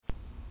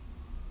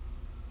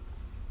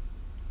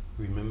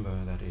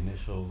remember that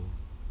initial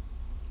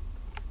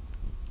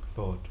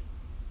thought,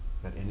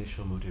 that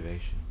initial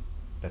motivation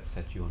that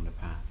set you on the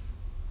path,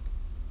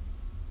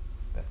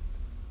 that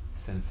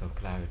sense of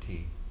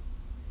clarity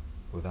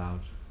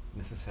without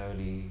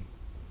necessarily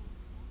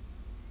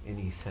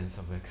any sense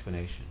of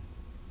explanation.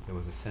 There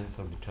was a sense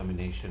of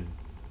determination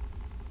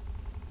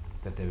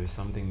that there is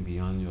something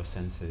beyond your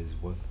senses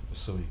worth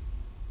pursuing.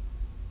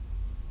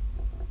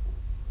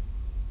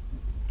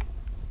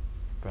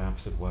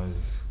 Perhaps it was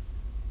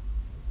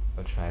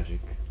a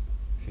tragic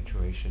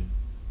situation,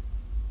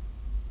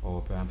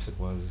 or perhaps it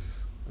was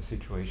a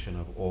situation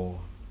of awe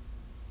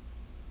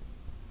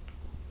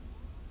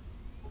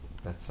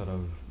that sort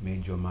of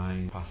made your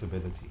mind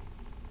possibility,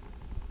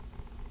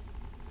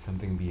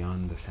 something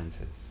beyond the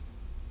senses.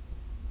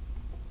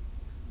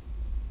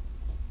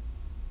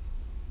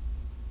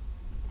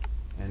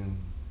 And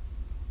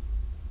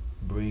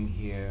bring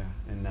here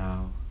and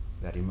now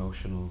that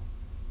emotional,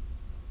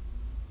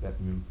 that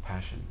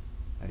passion,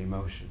 that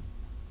emotion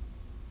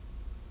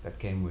that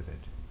came with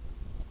it,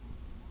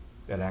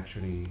 that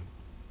actually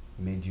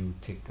made you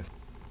take a step.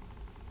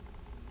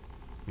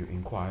 You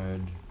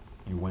inquired,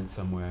 you went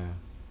somewhere,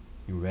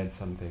 you read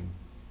something,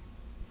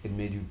 it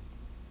made you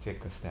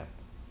take a step.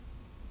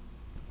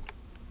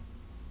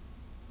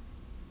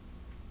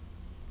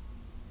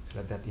 So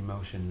let that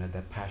emotion, let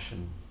that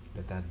passion,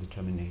 let that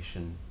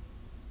determination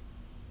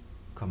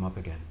come up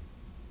again.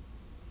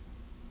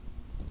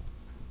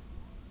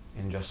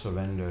 And just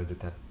surrender to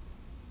that.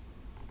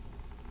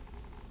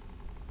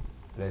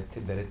 Let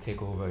it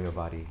take over your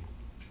body.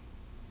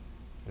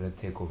 Let it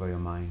take over your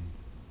mind.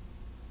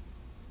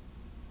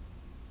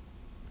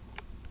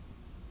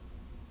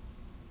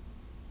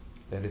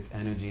 Let its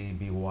energy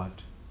be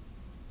what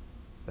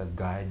that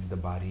guides the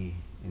body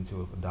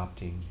into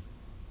adopting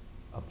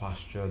a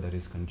posture that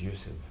is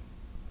conducive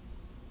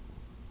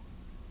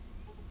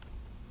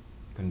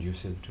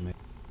to make.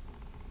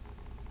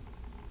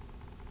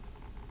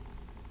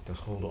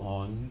 Just hold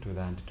on to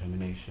that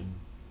determination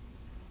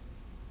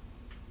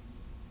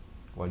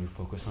while you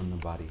focus on the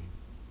body.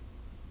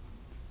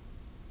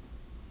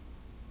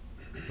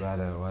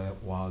 Rather,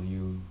 while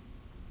you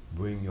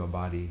bring your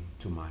body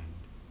to mind.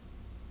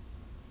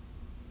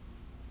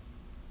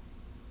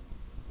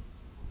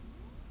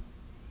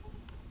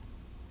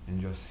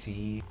 And just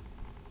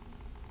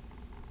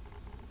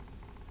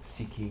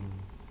seeking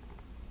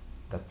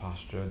that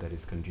posture that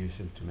is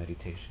conducive to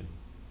meditation.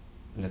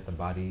 And let the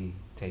body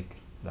take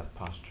that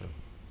posture.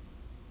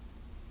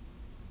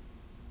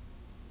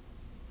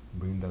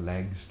 Bring the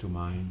legs to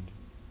mind,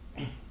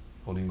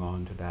 holding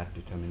on to that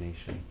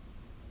determination.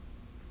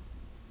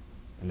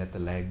 And let the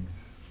legs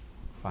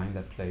find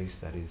that place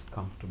that is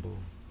comfortable,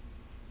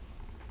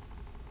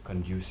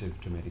 conducive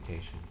to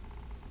meditation.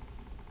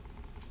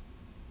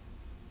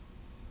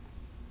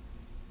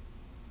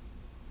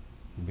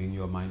 Bring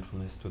your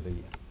mindfulness to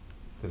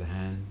the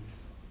hands,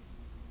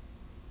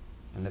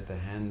 and let the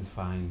hands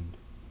find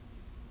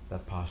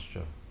that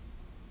posture,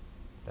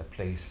 that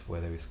place where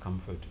there is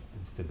comfort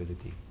and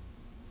stability.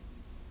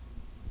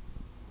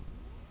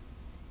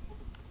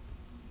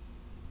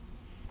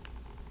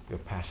 Your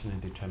passion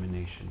and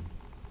determination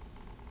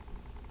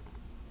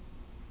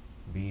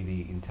be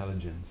the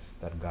intelligence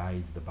that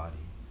guides the body.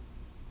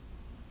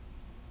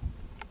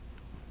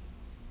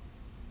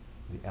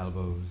 The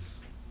elbows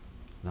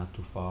not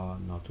too far,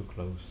 not too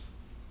close.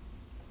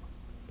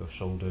 The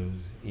shoulders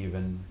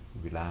even,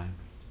 relaxed.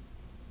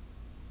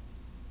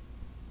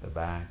 The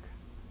back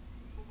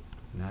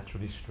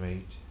naturally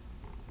straight,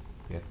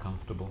 yet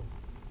comfortable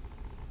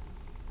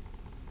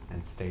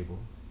and stable.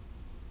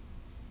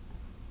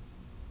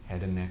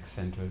 Head and neck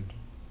centered.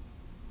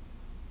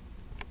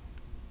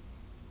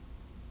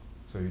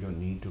 So you don't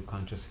need to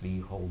consciously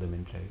hold them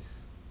in place.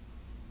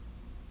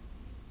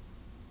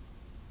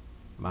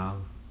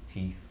 Mouth,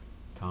 teeth,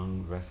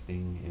 tongue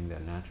resting in their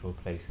natural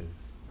places.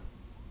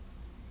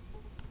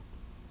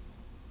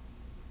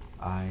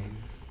 Eyes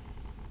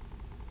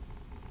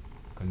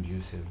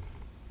conducive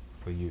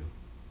for you.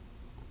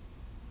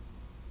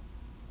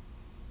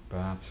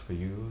 Perhaps for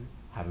you,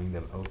 having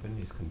them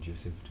open is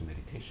conducive to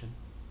meditation,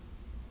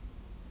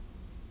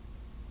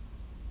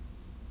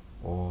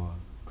 or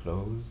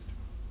closed,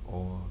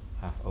 or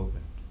half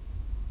opened.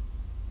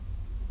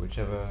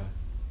 Whichever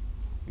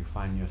you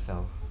find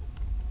yourself,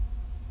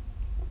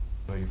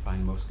 or you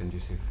find most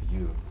conducive for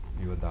you,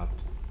 you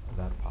adopt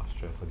that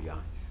posture for the eyes.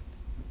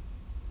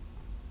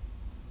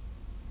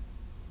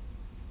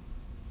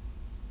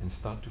 And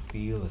start to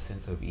feel a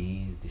sense of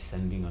ease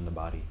descending on the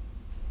body.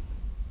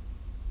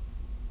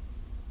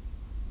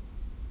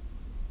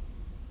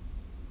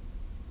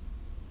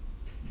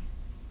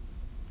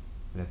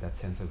 Let that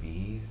sense of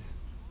ease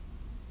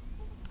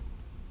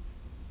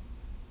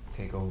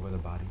take over the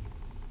body.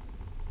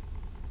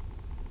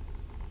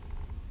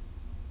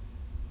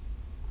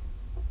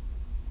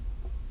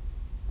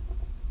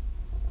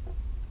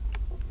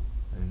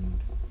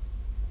 And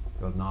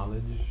your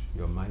knowledge,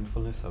 your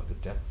mindfulness of the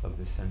depth of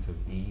this sense of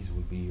ease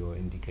will be your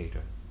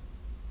indicator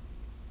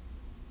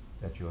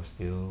that you are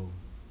still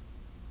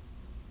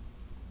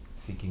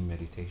seeking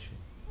meditation,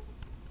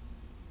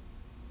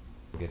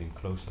 getting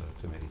closer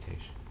to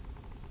meditation.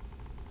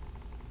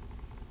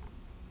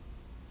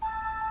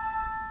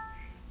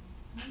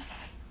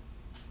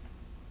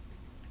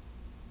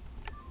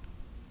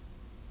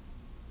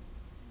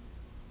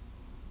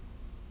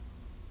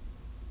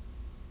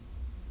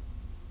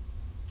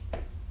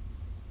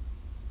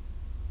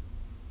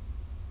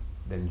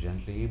 Then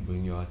gently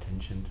bring your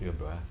attention to your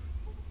breath.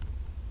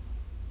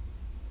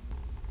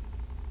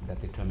 That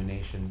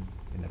determination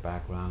in the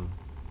background,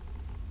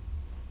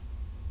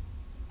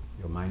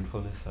 your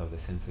mindfulness of the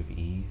sense of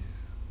ease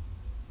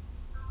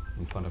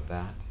in front of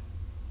that,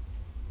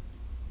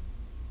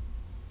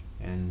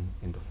 and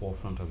in the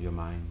forefront of your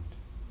mind,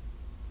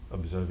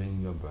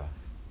 observing your breath.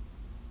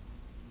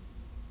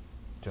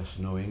 Just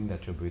knowing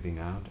that you're breathing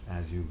out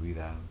as you breathe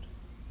out,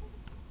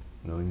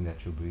 knowing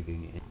that you're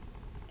breathing in.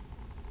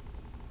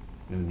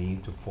 No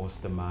need to force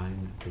the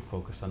mind to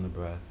focus on the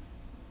breath.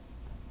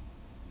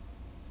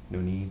 No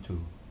need to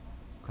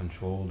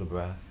control the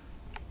breath.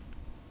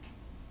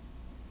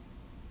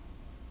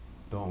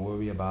 Don't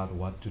worry about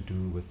what to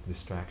do with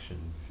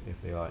distractions, if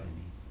there are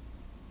any.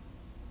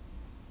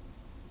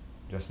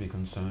 Just be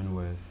concerned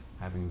with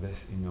having this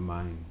in your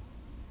mind.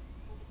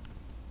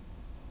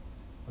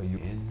 Are you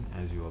in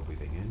as you are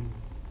breathing in?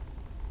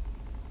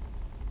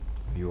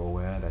 Are you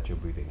aware that you're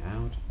breathing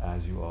out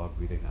as you are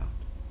breathing out?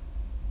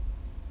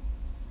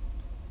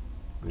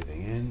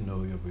 Breathing in,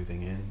 know you're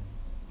breathing in.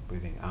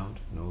 Breathing out,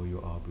 know you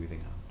are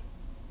breathing out.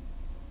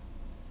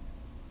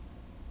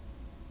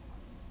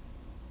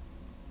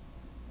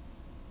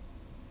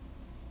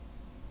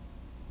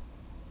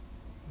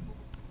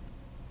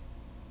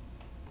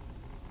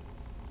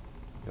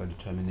 Your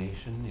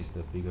determination is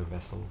the bigger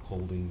vessel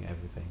holding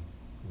everything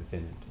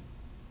within it.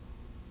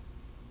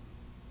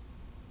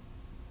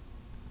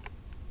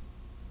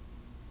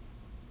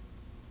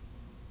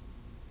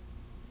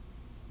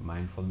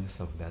 Mindfulness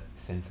of that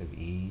sense of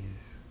ease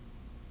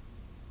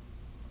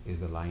is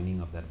the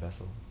lining of that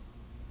vessel.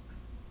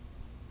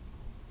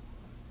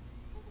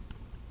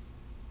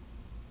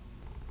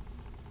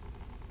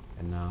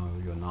 And now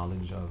your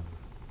knowledge of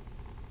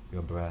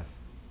your breath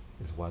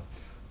is what's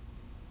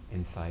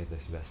inside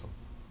this vessel.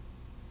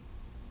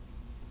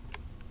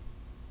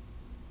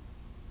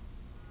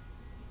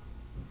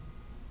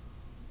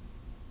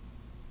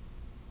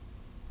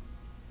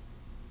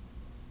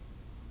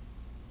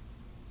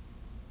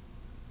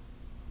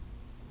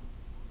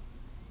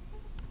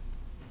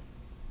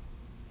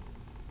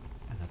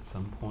 At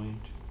some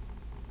point,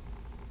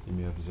 you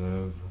may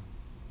observe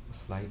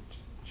a slight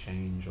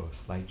change or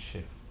a slight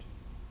shift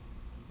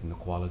in the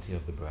quality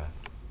of the breath.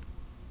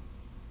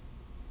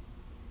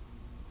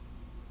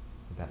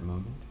 At that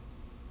moment,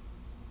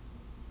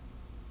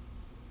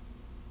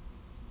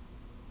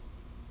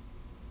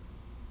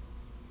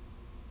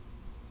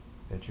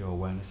 let your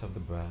awareness of the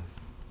breath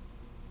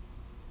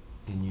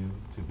continue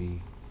to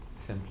be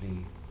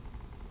simply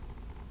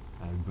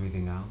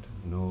breathing out,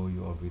 know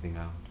you are breathing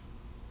out.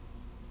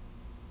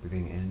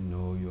 Breathing in,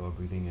 know you are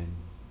breathing in.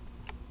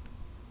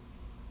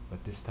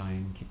 But this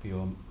time, keep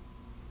your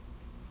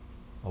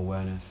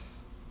awareness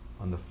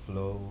on the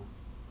flow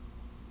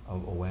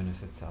of awareness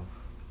itself,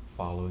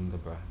 following the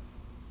breath.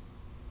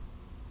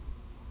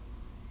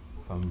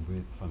 From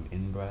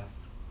in-breath,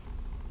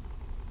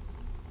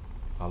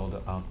 follow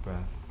the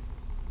out-breath,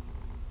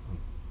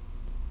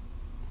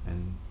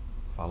 and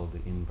follow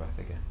the in-breath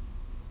again.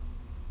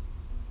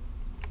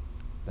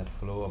 That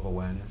flow of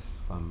awareness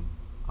from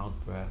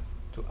out-breath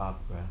to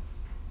out-breath.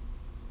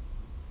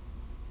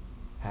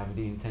 Have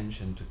the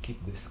intention to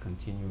keep this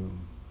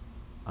continuum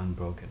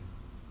unbroken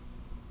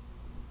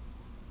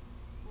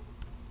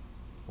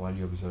while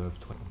you observe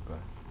 12 breath.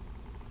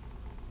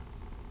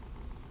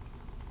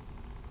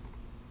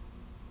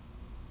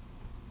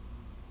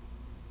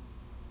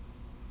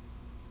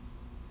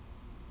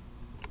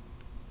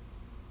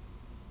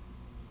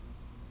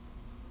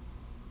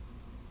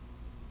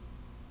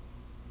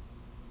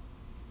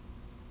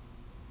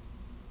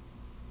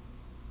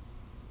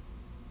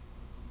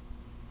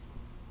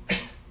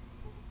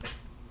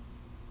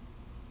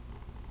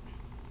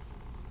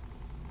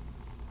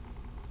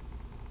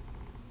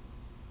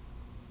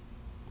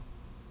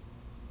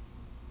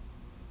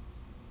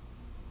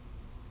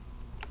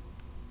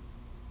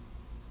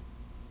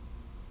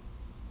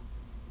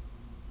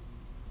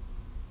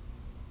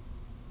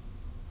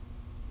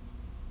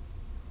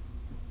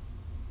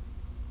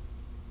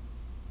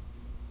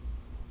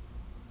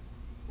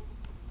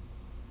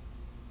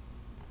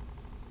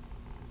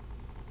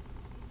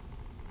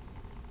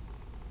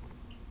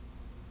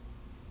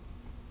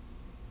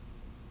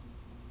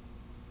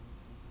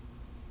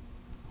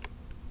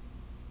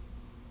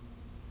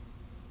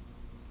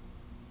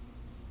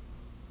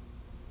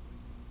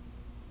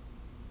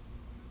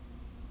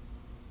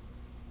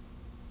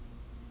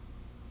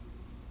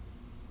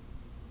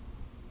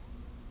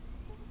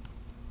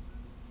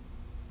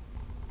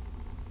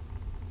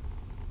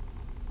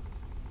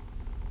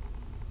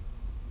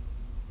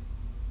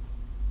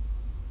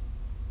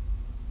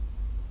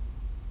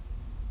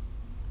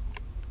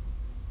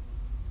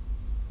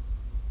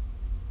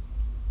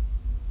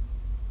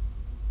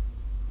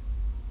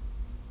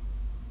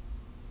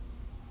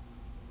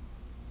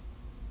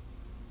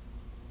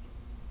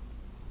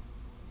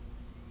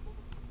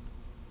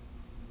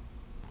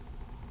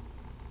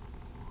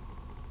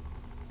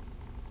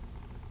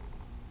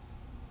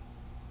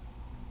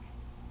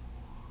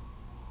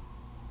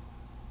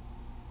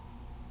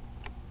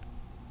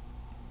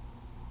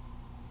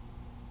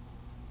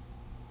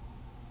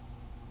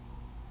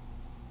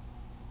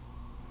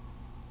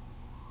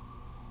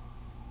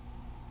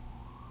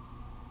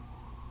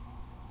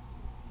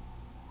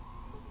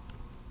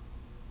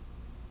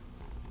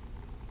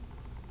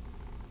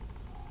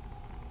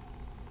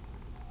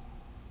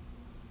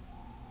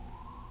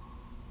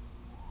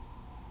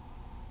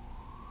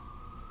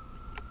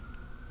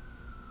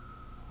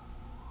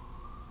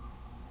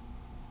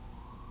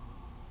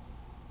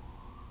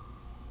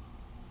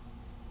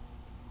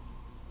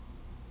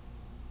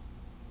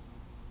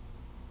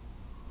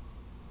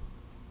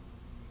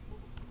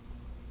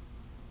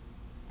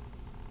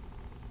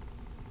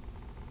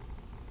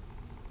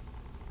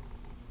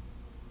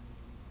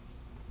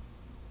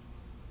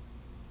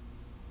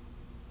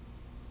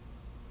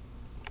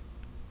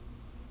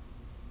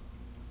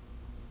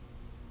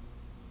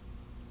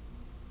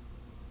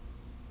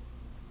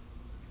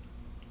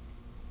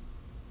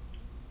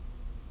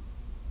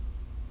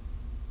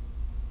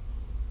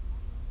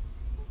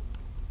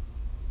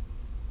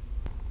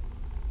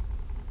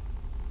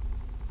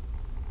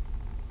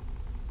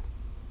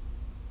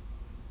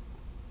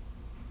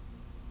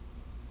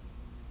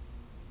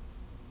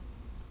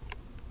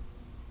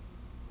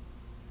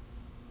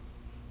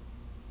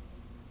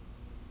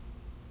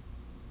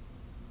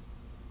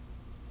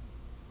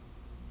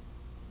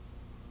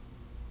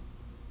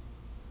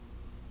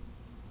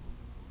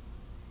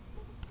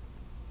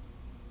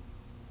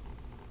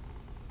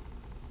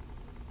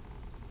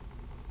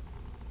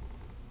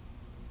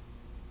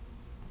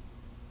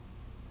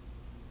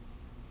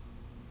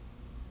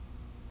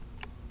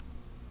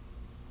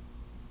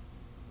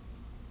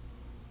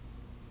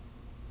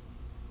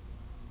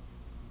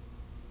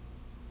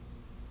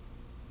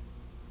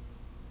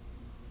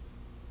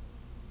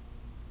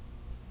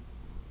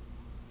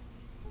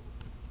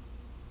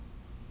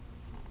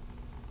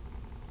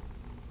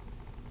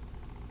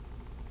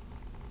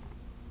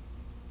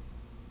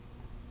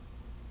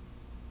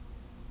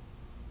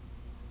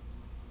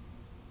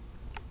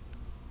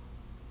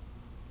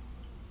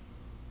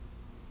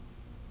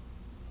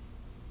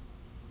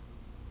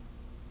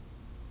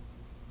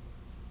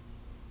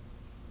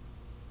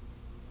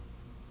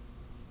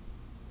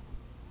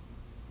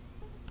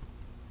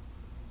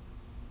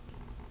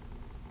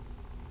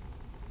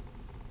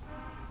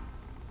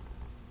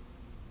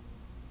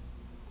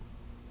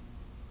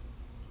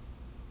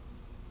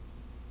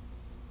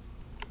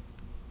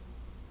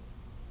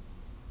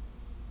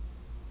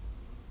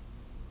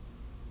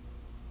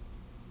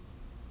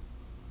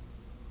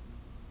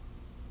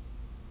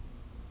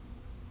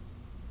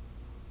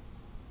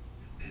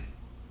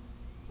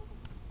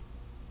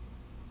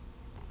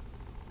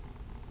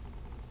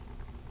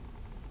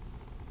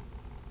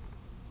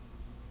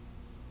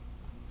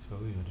 So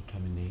your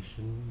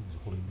determination is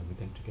holding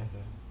everything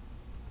together.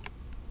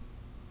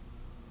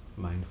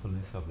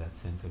 Mindfulness of that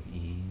sense of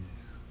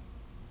ease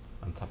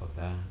on top of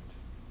that.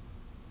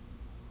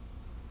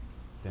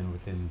 Then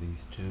within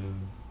these two,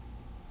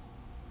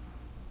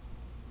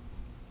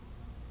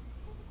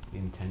 the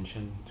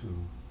intention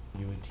to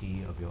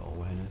unity of your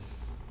awareness,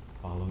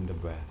 following the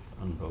breath,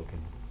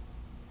 unbroken.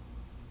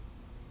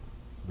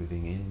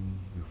 Breathing in,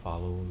 you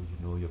follow,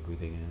 you know you're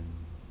breathing in.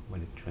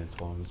 When it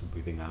transforms to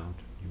breathing out,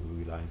 you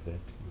realize that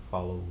you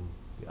follow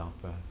the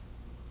out-breath.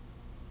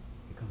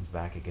 It comes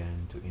back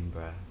again to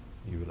in-breath.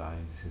 You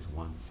realize this is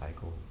one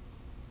cycle.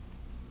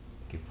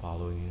 Keep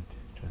following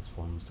it,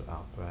 transforms to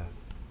out-breath.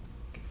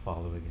 Keep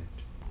following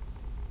it.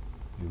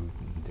 You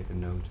take a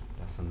note,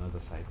 that's another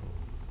cycle.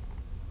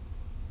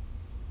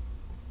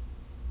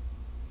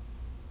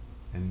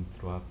 And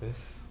throughout this,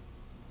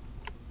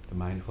 the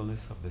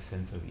mindfulness of the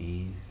sense of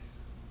ease,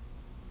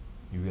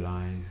 you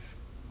realize,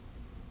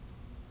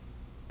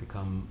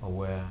 become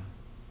aware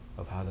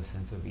of how the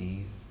sense of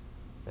ease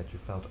that you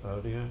felt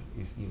earlier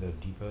is either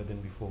deeper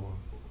than before,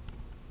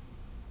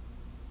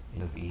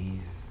 of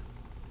ease,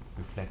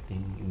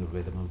 reflecting in the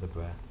rhythm of the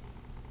breath.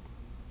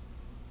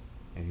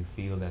 And you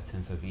feel that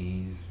sense of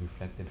ease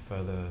reflected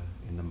further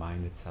in the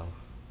mind itself.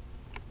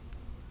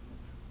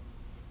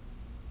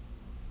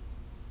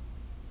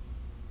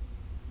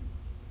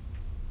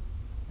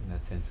 And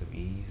that sense of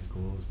ease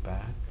goes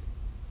back,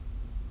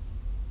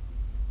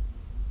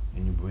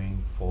 and you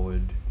bring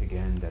forward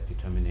again that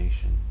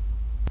determination.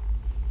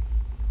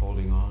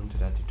 Holding on to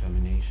that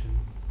determination,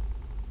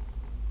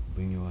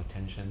 bring your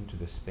attention to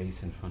the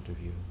space in front of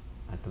you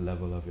at the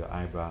level of your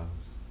eyebrows,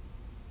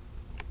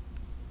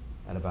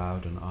 at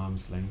about an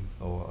arm's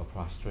length or a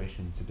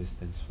prostration's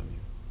distance from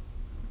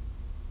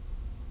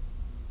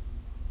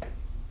you.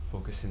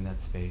 Focus in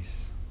that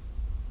space,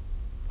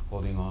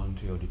 holding on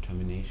to your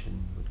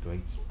determination with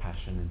great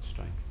passion and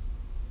strength.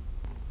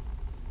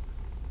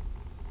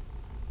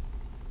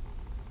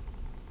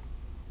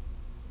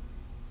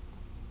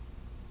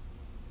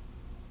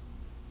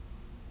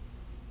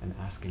 And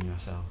asking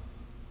yourself,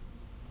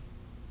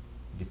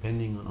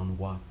 depending on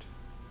what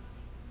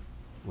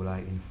will I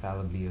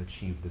infallibly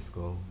achieve this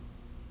goal?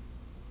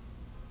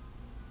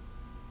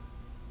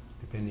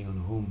 Depending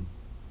on whom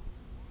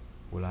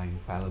will I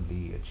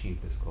infallibly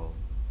achieve this goal?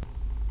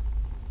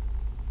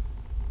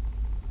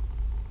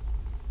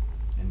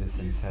 And the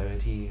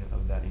sincerity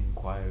of that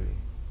inquiry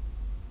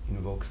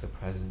invokes the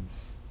presence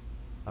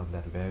of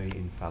that very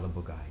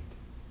infallible guide,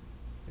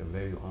 your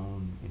very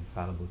own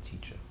infallible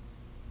teacher,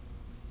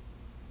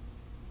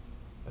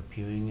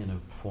 appearing in a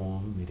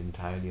form made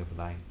entirely of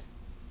light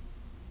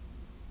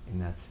in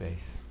that space.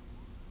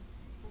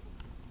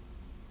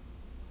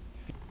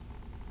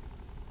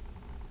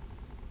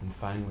 And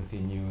find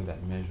within you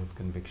that measure of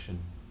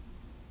conviction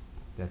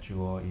that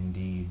you are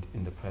indeed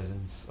in the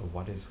presence of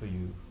what is for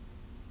you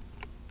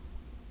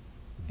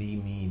the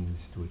means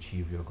to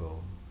achieve your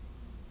goal.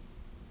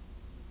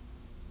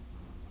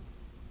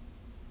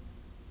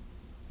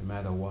 No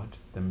matter what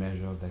the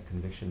measure of that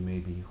conviction may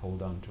be,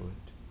 hold on to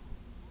it.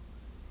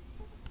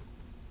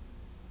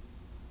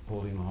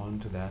 Holding on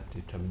to that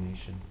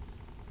determination,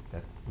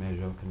 that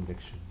measure of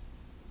conviction.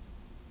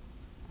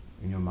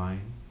 In your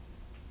mind,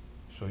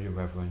 show your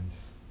reverence,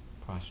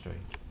 prostrate.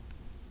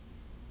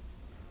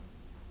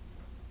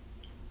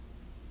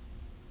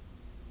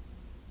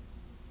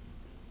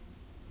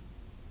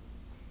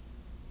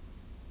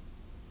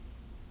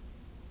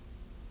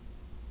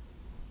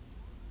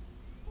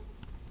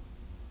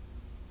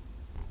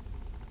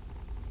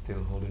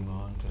 Still holding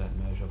on to that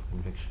measure of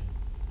conviction.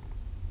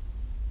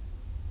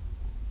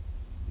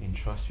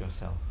 Entrust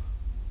yourself.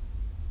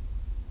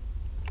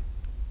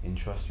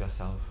 Entrust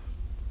yourself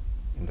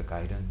in the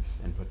guidance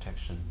and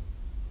protection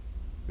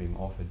being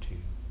offered to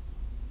you.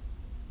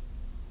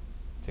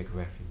 Take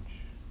refuge.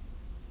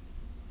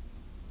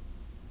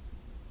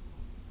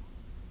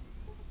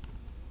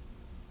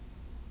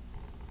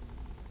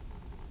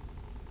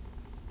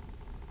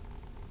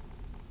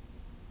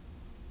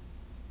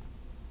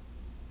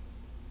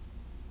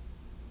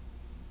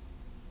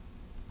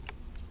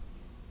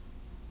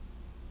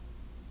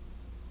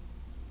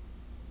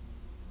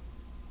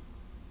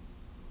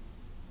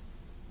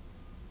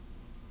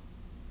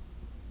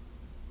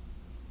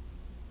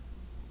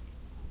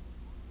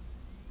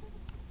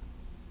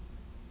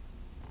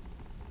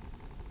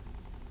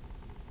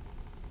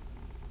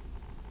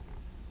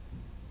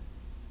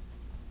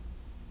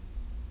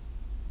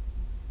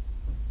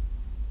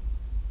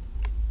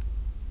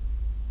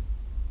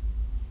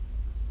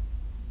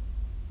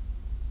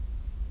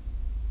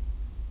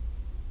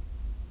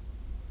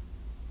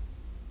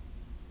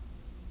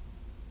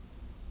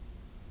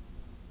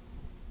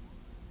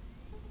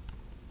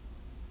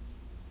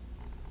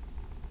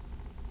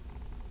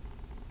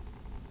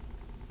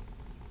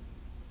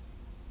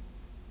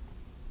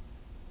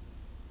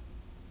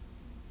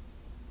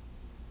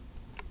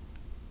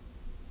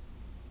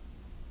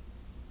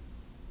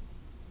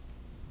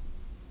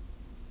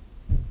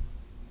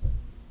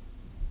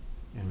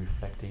 And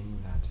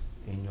reflecting that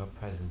in your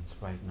presence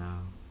right now,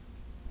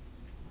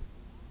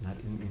 not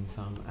in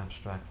some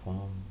abstract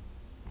form,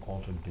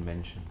 altered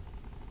dimension,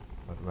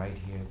 but right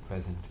here,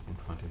 present in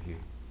front of you,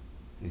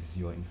 is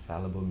your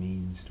infallible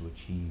means to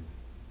achieve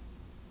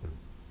the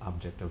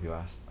object of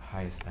your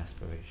highest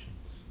aspirations.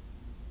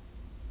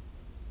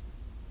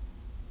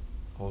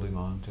 Holding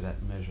on to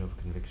that measure of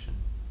conviction,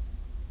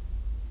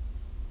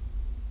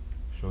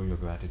 show your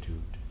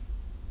gratitude.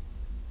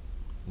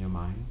 In your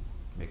mind,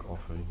 make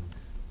offerings.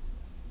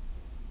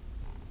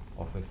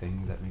 Offer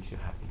things that makes you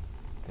happy,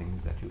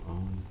 things that you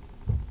own,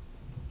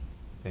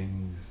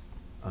 things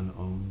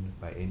unowned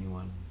by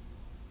anyone,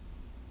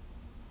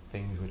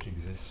 things which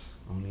exist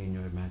only in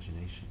your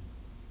imagination.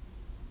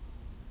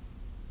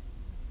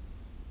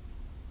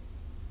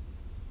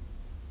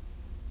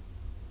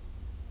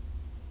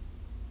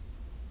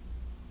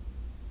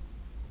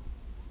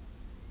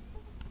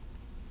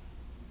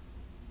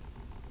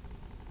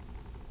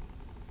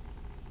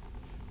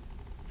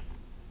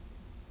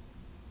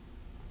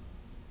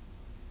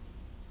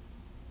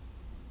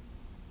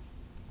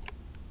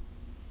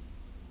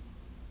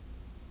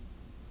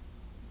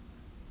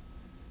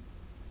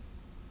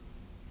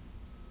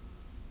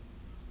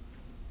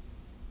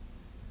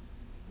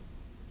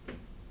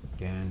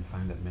 Again,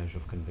 find that measure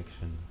of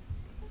conviction,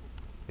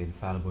 the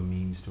infallible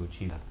means to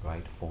achieve that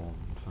right form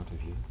in front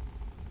of you.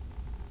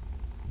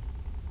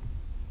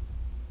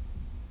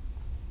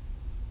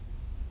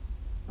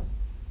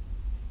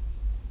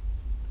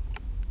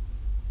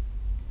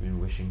 In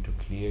wishing to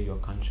clear your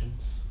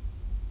conscience,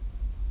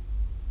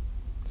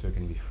 so you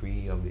can be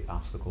free of the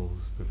obstacles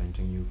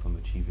preventing you from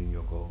achieving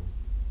your goal.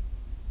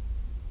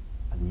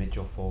 Admit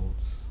your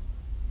faults.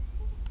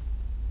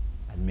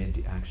 Admit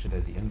the action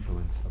and the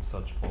influence of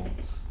such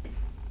faults.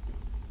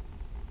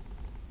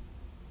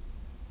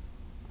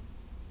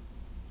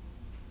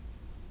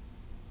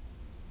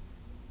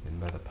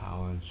 Then by the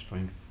power and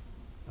strength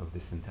of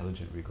this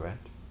intelligent regret,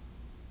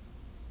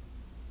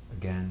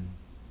 again,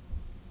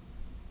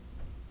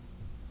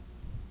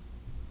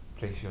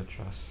 place your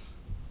trust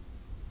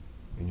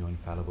in your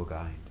infallible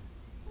guide,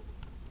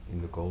 in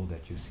the goal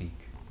that you seek,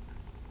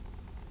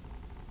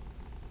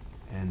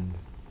 and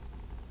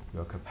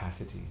your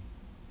capacity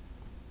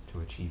to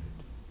achieve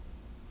it.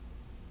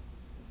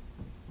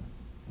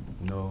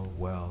 Know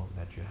well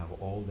that you have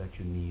all that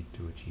you need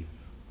to achieve.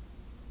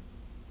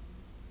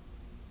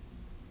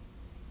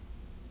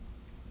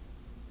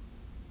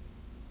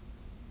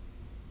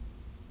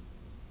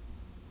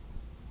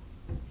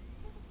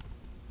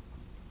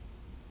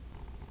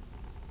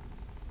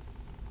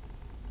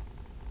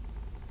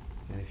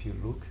 And if you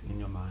look in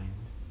your mind,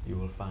 you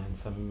will find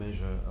some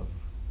measure of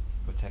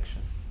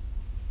protection.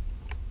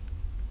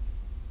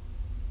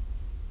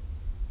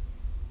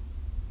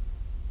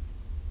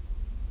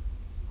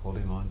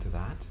 Holding on to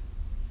that,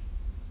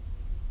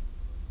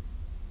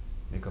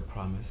 make a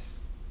promise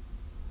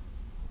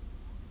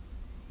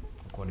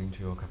according to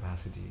your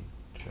capacity.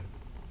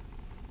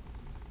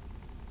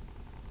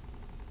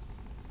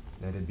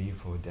 Let it be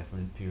for a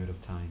definite period of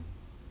time,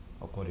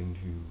 according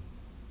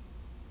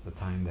to the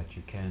time that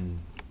you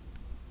can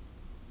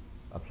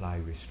apply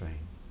restraint.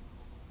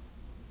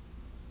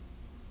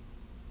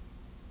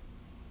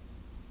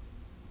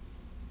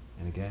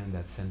 And again,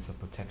 that sense of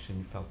protection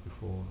you felt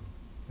before,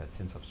 that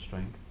sense of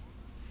strength,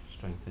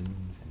 strengthens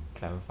and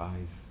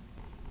clarifies.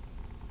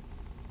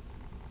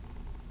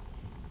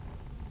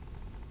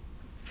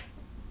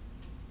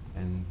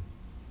 And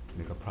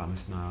make a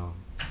promise now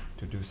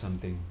to do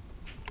something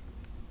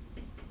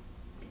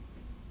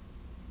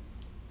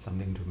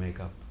to make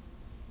up.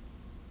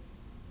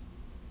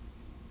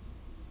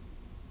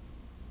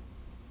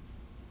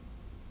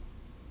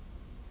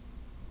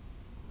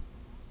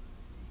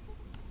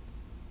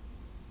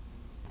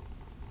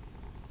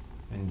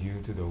 And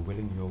due to your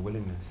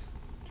willingness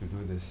to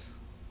do this,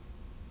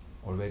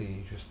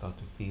 already you start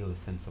to feel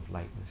a sense of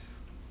lightness,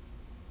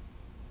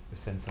 a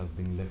sense of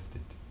being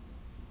lifted.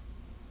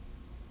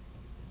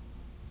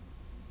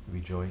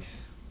 Rejoice.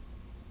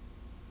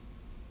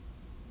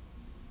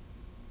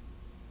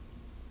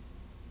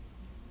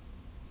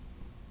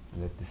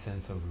 And let the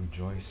sense of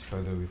rejoice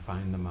further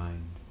refine the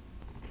mind,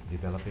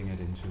 developing it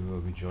into a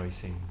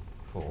rejoicing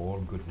for all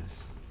goodness,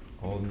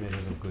 all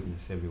measures of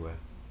goodness everywhere,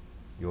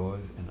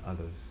 yours and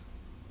others.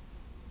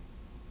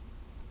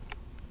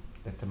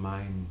 Let the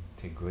mind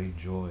take great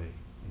joy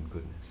in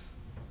goodness.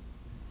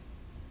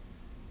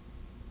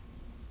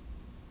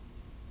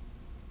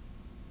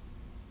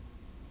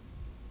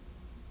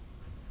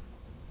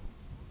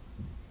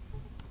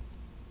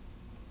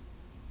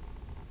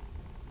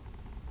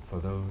 For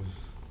those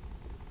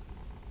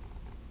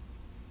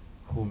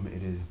whom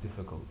it is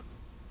difficult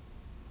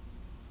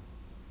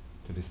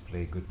to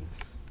display goodness,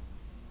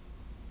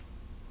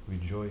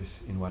 rejoice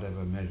in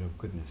whatever measure of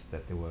goodness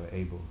that they were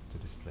able to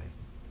display.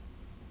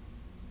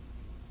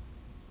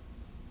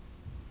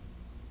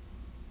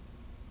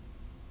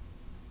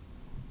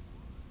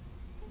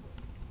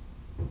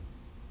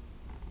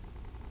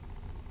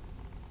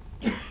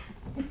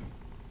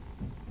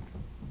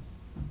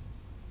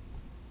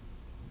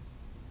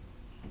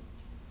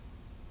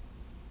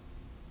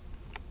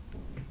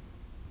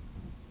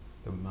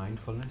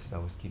 mindfulness that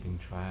was keeping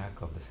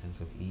track of the sense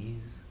of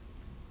ease,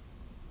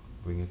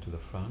 bring it to the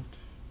front.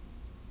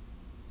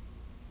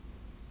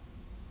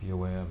 Be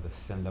aware of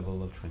the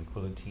level of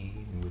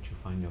tranquility in which you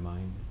find your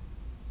mind.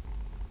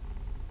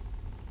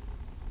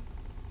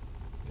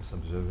 Just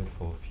observe it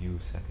for a few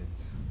seconds.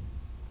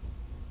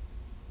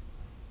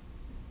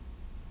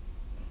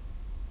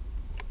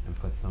 And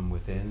from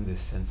within this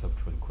sense of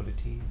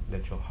tranquility,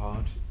 let your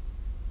heart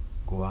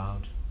go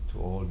out to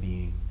all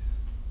beings,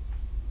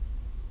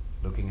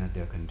 looking at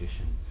their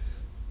conditions,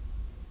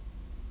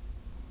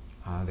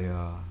 how they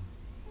are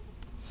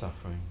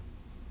suffering,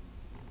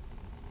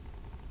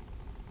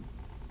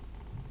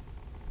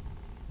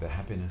 the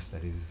happiness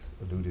that is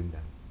eluding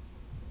them.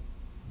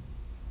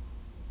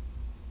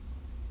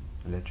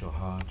 And let your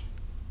heart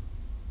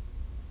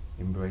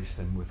embrace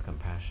them with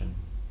compassion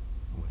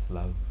and with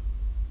love.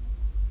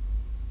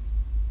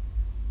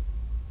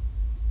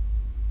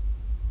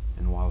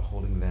 And while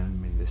holding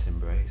them in this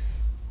embrace,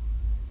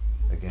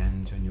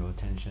 again turn your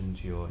attention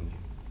to your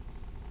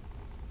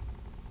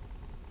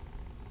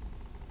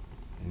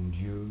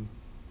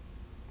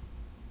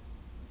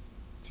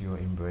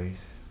embrace,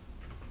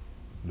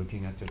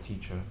 looking at your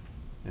teacher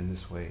in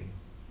this way.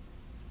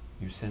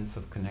 You sense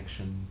of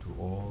connection to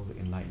all the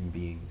enlightened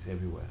beings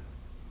everywhere.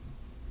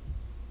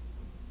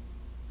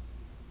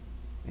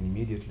 And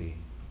immediately,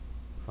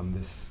 from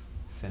this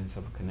sense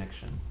of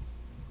connection,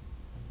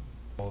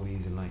 all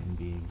these enlightened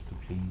beings to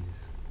please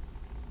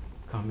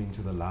come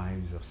into the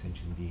lives of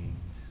sentient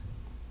beings.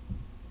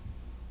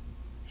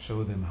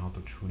 Show them how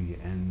to truly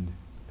end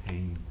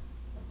pain,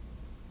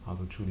 how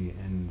to truly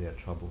end their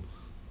troubles.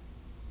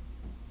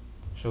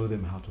 Show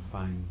them how to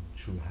find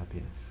true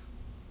happiness,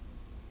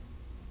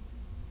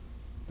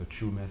 the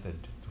true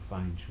method to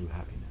find true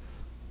happiness.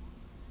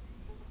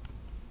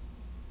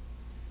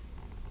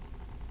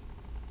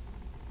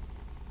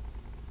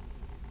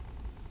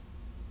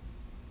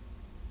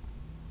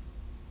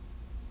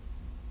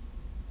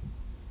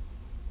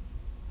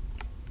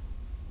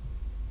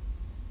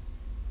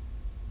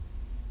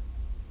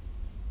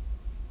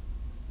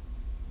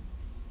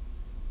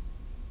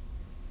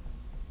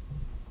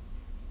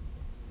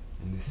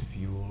 And this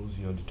fuels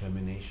your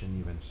determination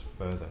even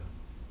further.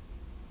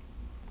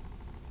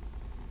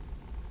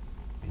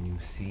 And you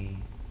see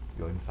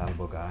your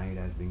infallible guide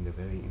as being the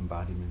very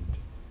embodiment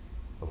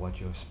of what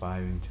you're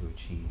aspiring to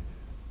achieve.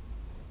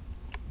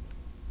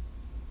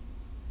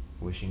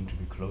 Wishing to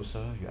be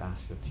closer, you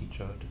ask your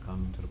teacher to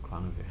come to the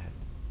crown of your head.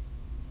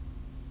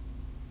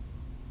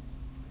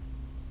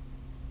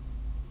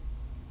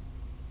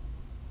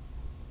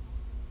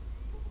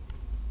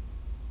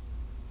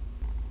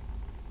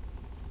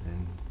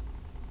 And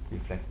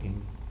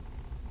reflecting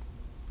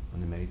on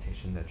the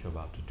meditation that you're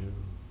about to do,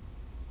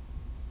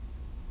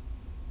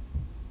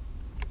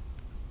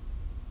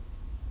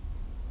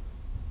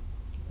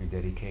 we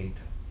dedicate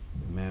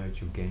the merit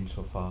you've gained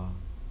so far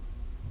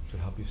to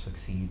help you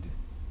succeed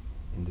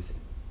in this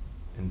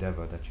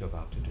endeavor that you're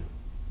about to do.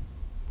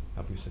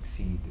 Help you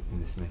succeed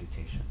in this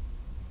meditation.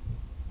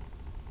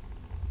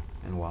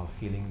 And while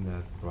feeling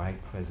the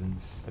bright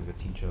presence of your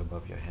teacher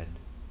above your head,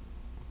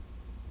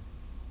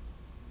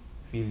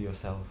 feel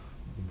yourself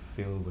being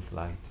filled with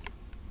light,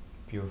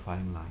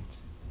 purifying light,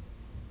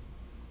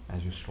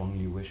 as you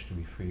strongly wish to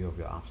be free of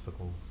your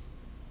obstacles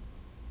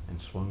and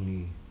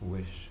strongly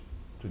wish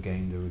to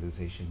gain the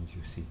realizations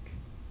you seek.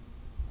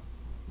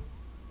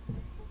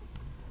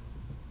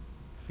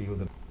 Feel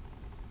the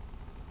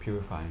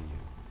purifying you,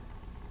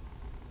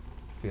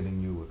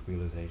 filling you with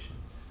realizations.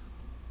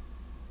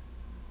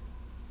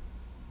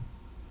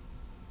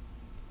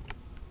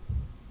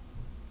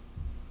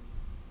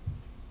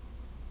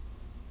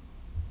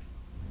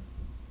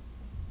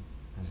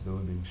 As though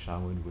being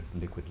showered with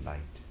liquid light.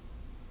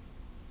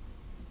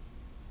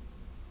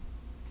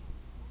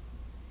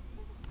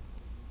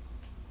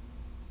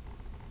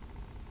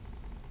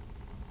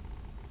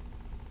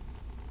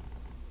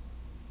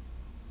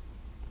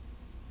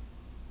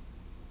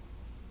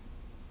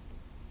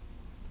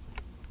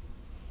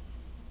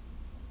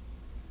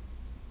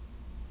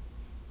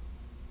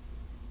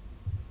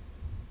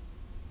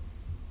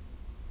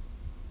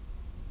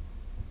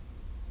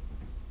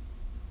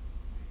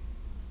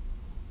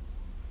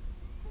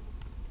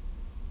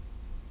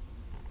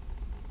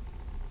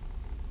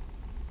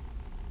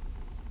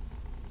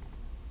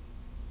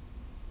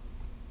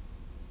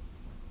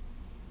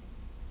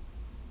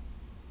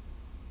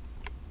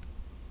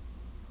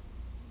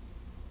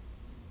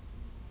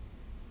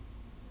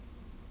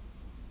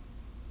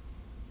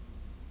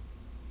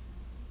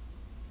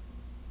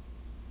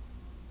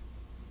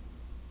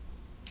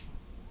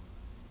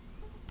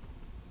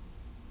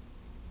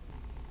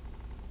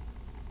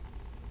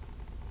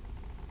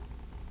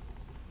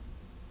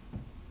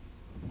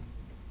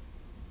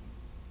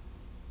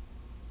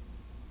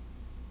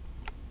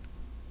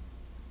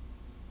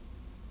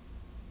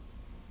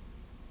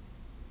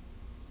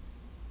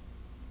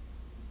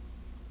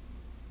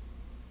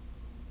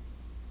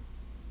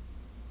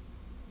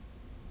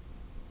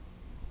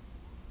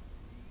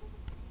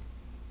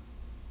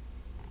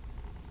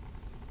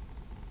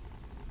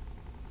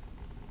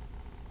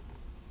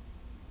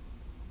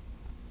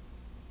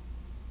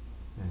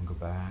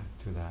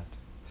 back to that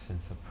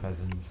sense of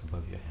presence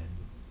above your head.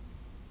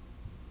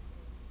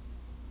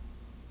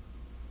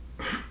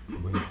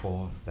 Bring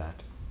forth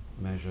that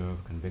measure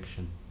of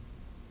conviction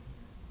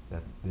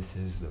that this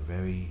is the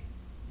very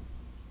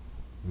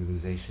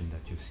realization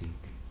that you seek,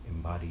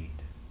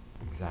 embodied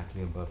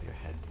exactly above your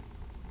head.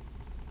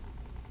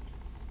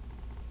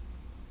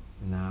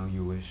 Now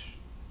you wish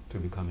to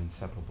become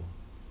inseparable.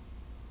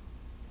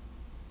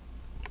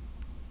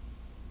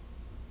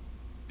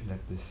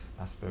 Let this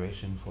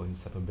aspiration for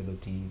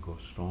inseparability grow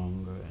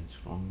stronger and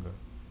stronger,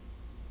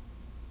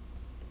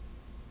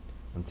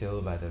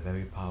 until by the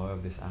very power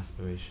of this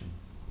aspiration,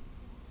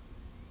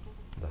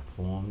 the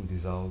form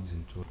dissolves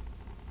into.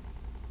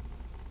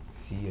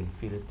 See and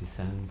feel it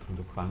descend through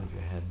the crown of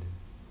your head,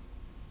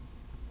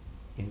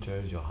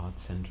 enters your heart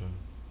center,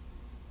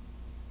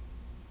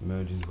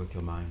 merges with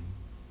your mind,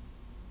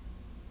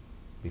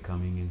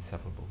 becoming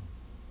inseparable.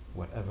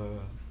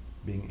 Whatever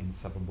being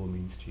inseparable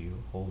means to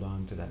you, hold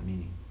on to that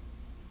meaning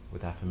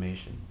with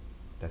affirmation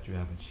that you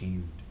have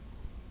achieved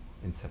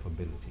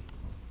inseparability.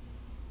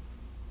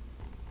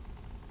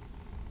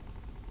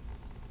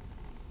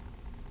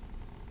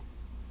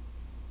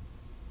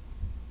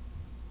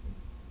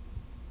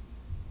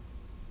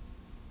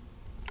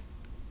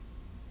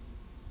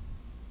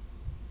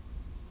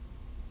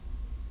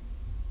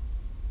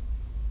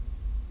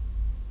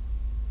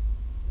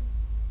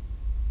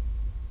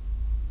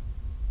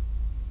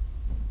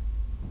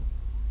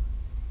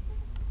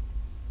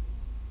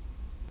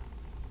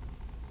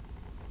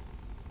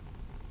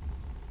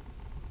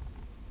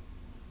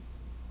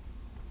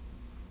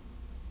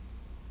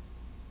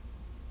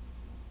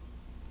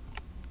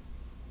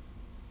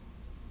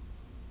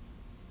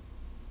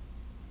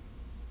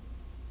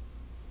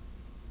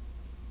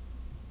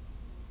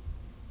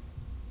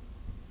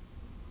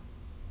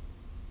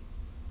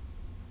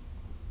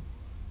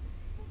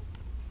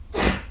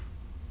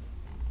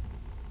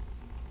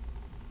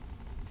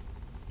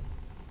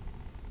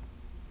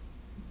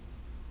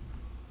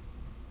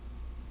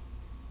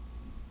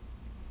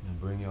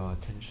 Bring your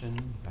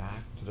attention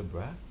back to the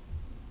breath.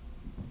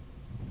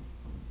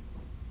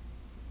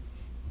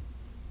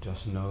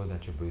 Just know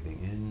that you're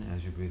breathing in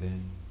as you breathe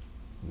in.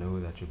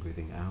 Know that you're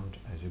breathing out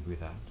as you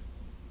breathe out.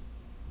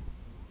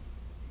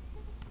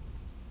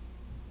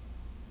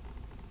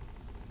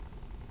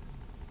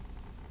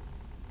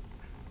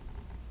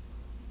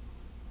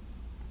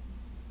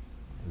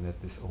 And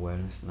let this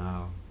awareness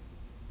now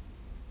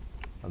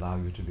allow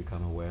you to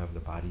become aware of the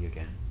body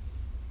again.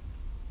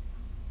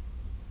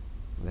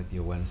 Let the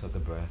awareness of the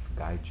breath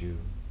guide you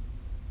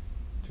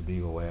to be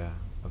aware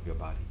of your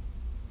body.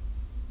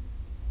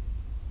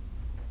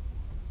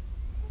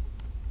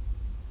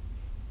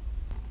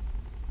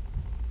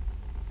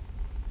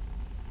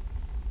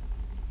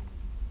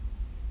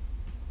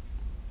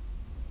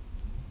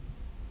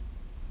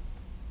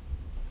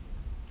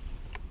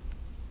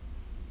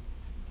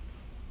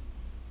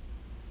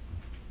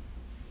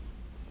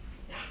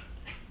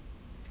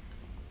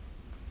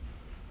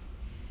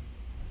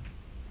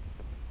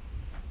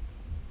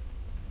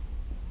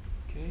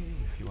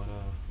 If you want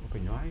to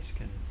open your eyes,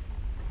 if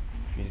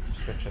you need to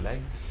stretch your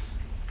legs,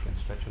 you can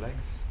stretch your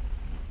legs.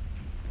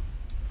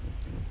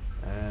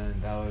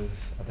 And that was,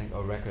 I think,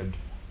 a record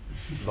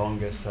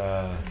longest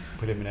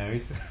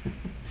preliminaries.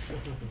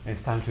 And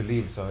it's time to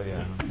leave, so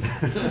yeah.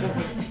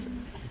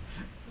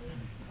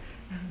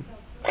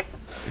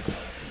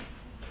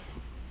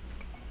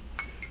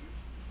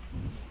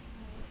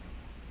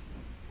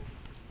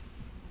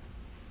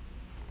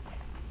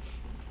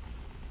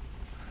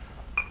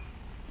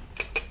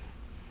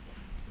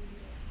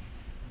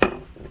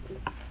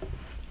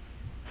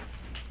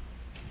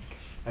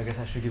 I guess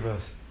I should give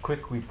a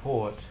quick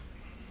report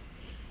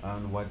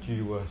on what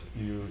you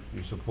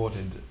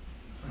supported.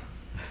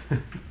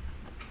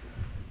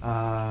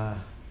 A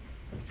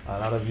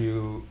lot of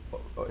you,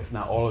 if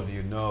not all of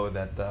you, know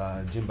that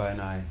Jimba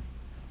and I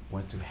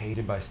went to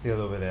Haiti. Jimba is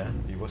still over there.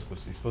 He was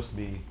supposed to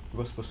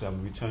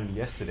have returned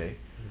yesterday,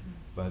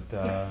 but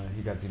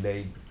he got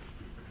delayed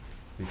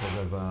because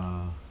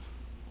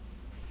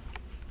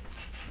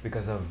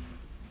of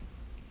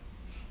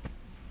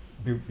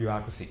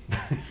bureaucracy.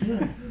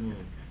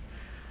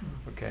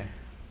 Okay.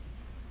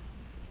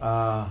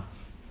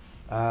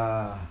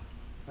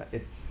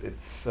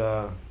 It's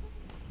to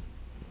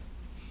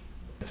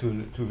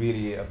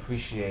really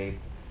appreciate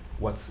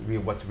what's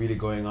really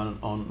going on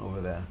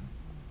over there.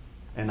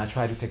 And I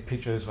try to take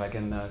pictures so I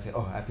can say,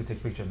 oh, I have to take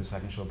a picture of this so I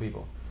can show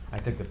people. I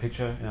take the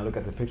picture and I look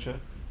at the picture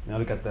and I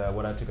look at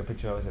what I took a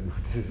picture of. I said, no,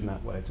 this is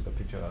not what I took a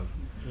picture of.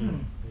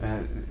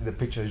 And the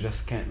picture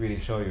just can't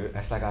really show you.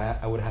 It's like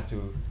I would have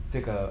to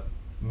take a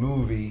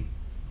movie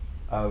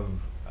of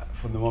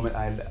from the moment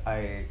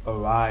I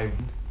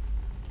arrived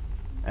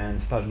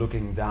and start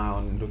looking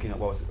down and looking at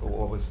what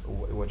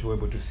you were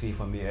able to see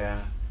from the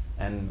air,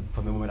 and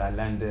from the moment I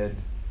landed,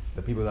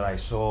 the people that I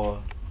saw.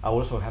 I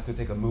also have to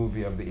take a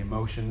movie of the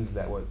emotions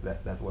that were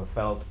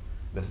felt,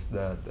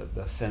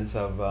 the sense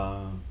of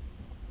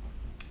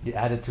the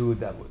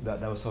attitude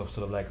that was sort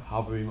of like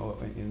hovering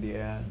in the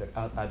air, the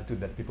attitude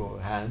that people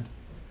had.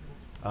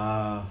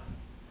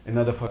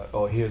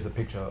 Here's the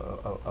picture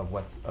of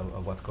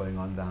what's going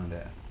on down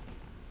there.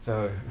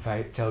 So if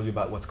I tell you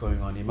about what's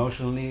going on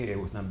emotionally, it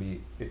would not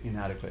be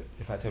inadequate.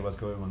 If I tell you what's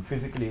going on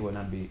physically, it would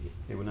not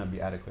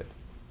be adequate.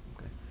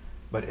 Okay.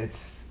 But it's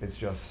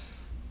just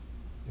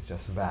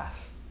vast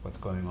what's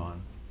going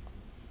on.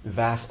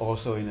 Vast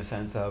also in the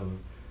sense of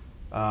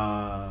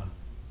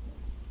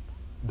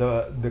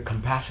the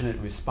compassionate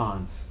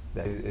response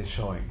that is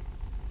showing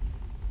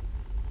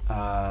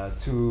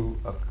to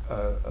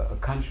a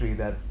country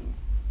that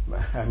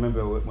I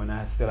remember when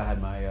I still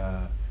had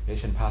my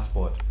Asian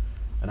passport,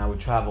 and I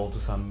would travel to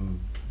some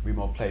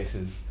remote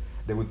places.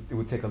 I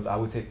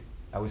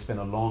would spend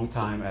a long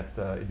time at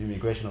the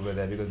immigration over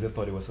there because they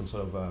thought it was some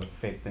sort of a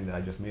fake thing that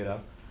I just made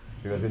up,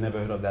 because they never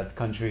heard of that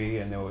country,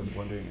 and they was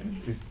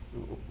wondering,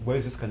 where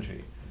is this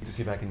country? To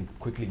see if I can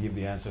quickly give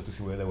the answer to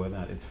see whether or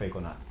not it's fake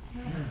or not.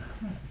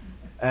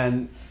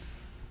 And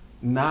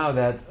now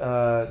that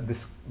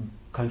this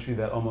country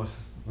that almost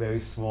very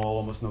small,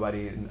 almost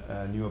nobody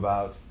knew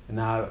about,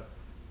 now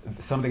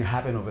something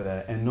happened over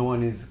there, and no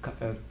one is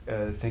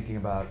thinking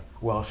about,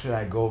 well, should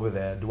I go over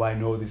there? Do I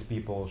know these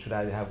people? Should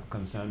I have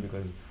concern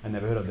because I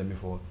never heard of them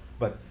before?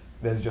 But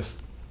there's just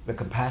the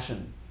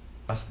compassion,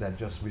 us that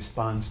just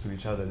responds to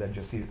each other, that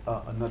just sees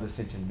another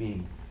sentient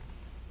being,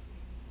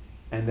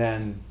 and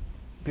then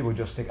people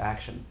just take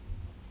action.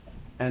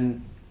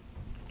 And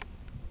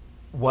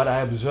what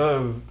I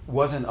observed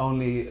wasn't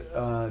only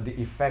the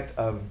effect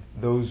of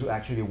those who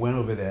actually went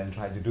over there and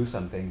tried to do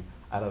something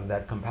out of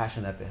that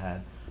compassion that they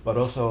had, but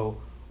also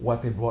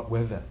what they brought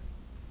with them.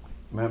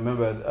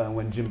 Remember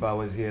when Jimba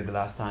was here the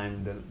last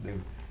time,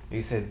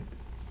 he said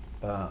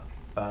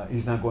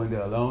he's not going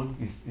there alone,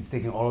 he's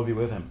taking all of you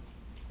with him.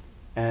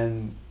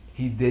 And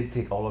he did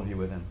take all of you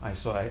with him. I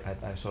saw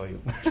you.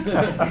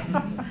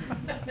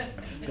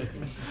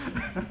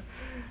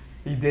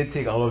 He did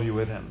take all of you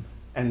with him.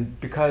 And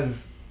because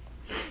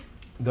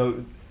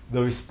the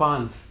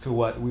response to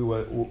what we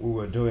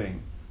were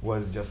doing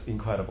was just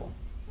incredible.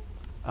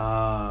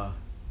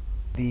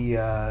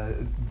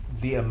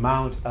 The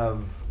amount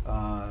of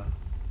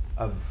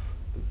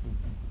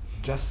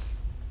just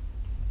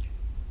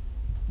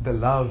the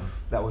love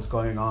that was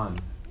going on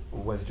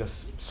was just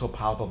so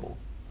palpable,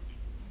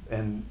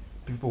 and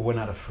people were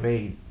not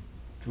afraid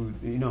to.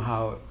 You know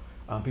how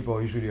people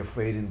are usually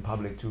afraid in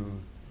public to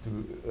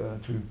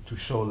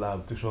show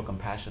love, to show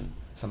compassion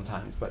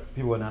sometimes, but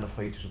people were not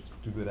afraid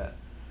to do that.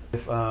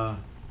 If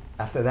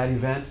after that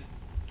event,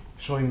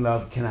 showing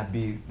love cannot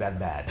be that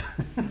bad.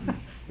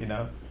 You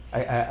know,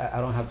 I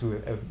don't have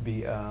to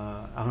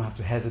I don't have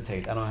to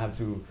hesitate. I don't have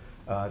to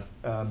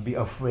be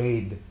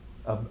afraid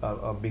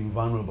of being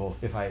vulnerable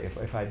if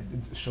I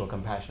show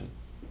compassion.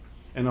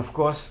 And of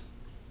course,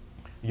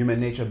 human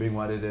nature being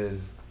what it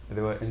is,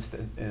 there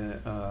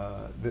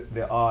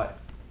are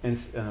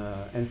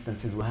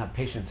instances we don't have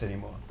patience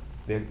anymore.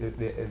 They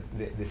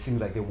seem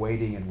like they're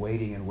waiting and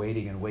waiting and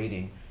waiting and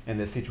waiting, and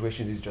the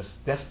situation is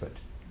just desperate.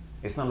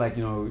 It's not like,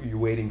 you know, you're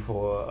waiting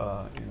for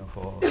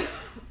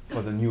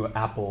for the new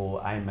Apple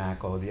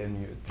iMac or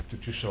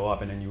to show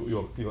up, and then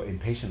you're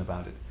impatient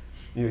about it.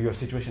 You know, your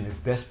situation is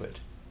desperate.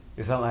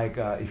 It's not like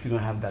if you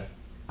don't have that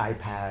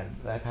iPad.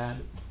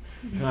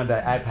 If you don't have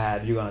that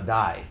iPad, you're gonna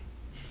die.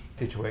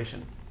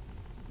 Situation.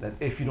 That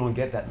if you don't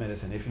get that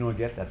medicine, if you don't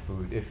get that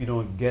food, if you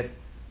don't get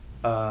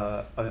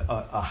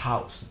a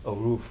house, a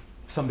roof,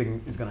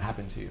 something is gonna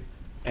happen to you,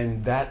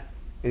 and that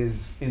is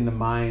in the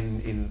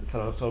mind, in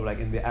sort of like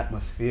in the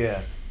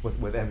atmosphere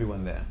with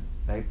everyone there.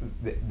 Like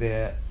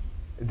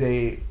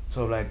they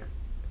sort of like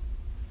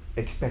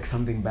expect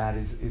something bad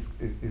is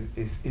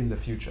in the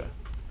future,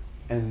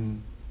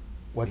 and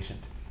what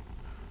patient,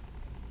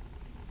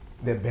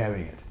 they're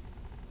bearing it,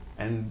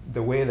 and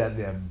the way that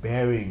they're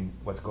bearing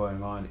what's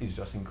going on is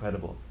just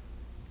incredible.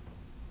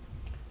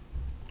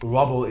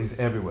 Rubble is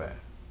everywhere.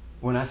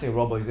 When I say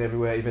rubble is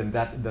everywhere, even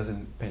that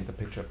doesn't paint the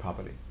picture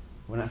properly.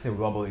 When I say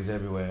rubble is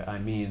everywhere, I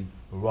mean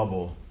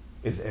rubble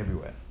is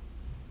everywhere.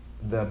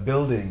 The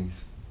buildings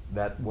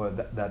that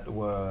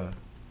were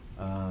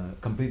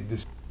completely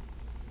destroyed.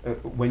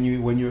 When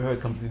you heard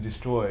completely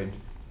destroyed,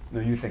 you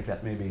know, you think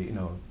that maybe, you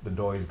know, the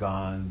door is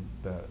gone,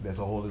 there's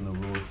a hole in the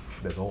roof,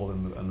 there's a hole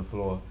on the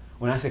floor.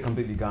 When I say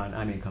completely gone,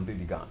 I mean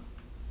completely gone.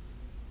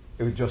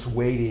 It was just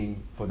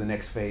waiting for the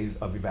next phase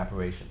of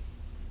evaporation.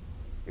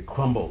 It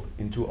crumbled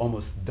into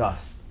almost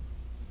dust,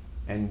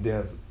 and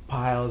there's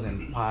piles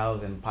and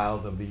piles and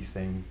piles of these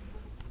things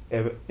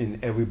and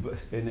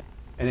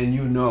then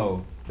you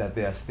know that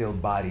there are still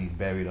bodies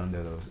buried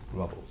under those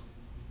rubbles.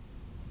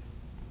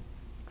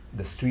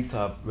 The streets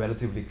are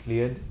relatively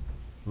cleared,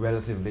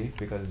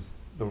 because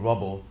the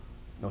rubble,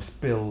 you know,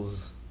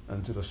 spills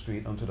onto the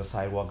street, onto the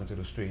sidewalk, onto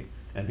the street,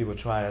 and people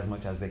try as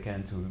much as they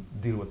can to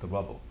deal with the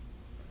rubble.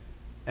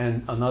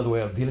 And another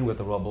way of dealing with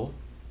the rubble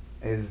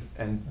is,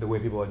 and the way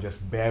people are just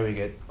burying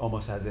it,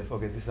 almost as if,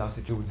 okay, this is our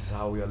situation, this is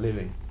how we are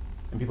living.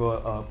 And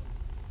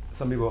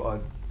some people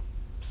are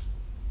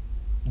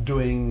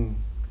doing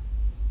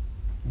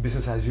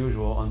business as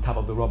usual on top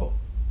of the rubble.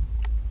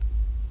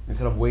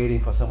 Instead of waiting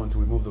for someone to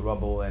remove the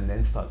rubble and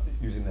then start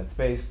using that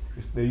space,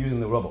 they're using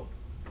the rubble.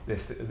 They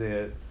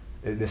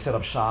set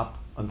up shop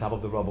on top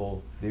of the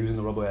rubble. They're using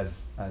the rubble as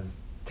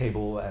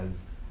table, as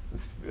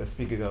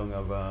speaking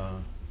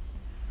of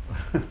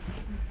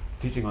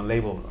teaching on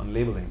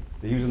labeling.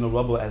 They're using the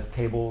rubble as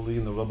table,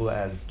 using the rubble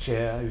as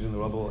chair, using the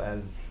rubble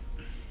as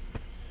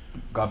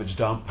garbage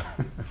dump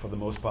for the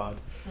most part.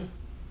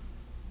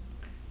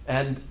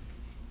 And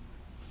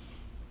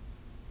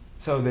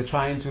so they're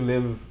trying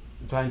to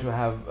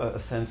have a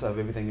sense of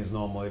everything is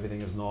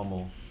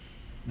normal.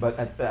 But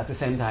at the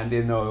same time,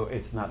 they know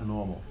it's not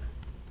normal.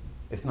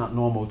 It's not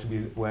normal to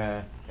be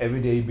where every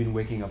day you've been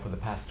waking up for the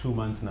past 2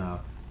 months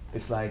now.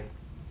 It's like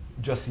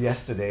just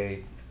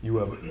yesterday you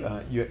were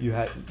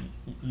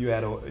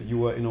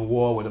in a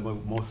war with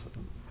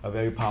a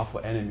very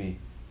powerful enemy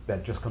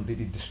that just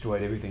completely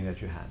destroyed everything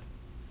that you had.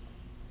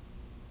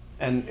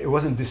 And it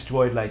wasn't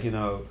destroyed like,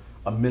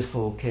 a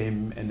missile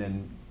came and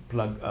then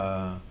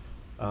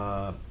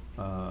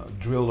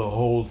drilled a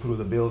hole through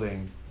the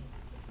building.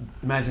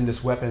 Imagine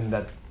this weapon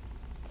that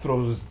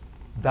throws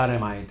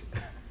dynamite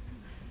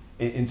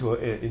into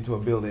a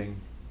building,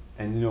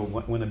 and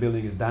when a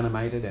building is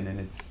dynamited and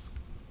then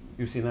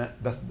you've seen that,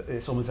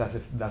 it's almost as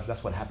if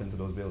that's what happened to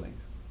those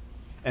buildings.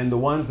 And the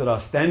ones that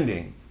are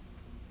standing,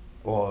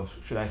 or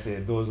should I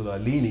say those that are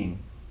leaning,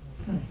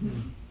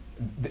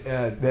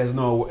 there's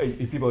no,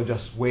 people are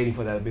just waiting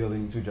for that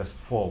building to just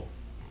fall.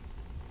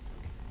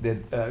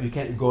 You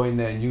can't go in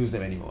there and use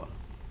them anymore.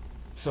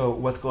 So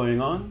what's going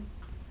on?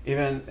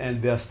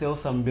 And there are still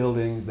some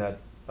buildings that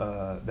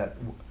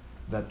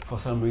for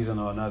some reason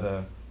or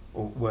another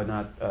were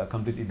not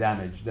completely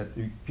damaged that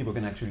people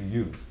can actually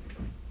use.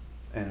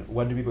 And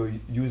what do people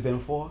use them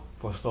for?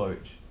 For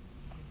storage.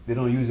 They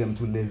don't use them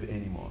to live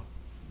anymore.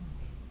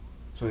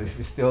 So it's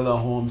still their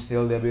home,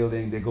 still their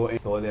building. They go in,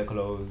 store their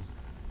clothes.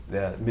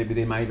 Maybe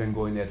they might even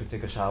go in there to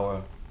take a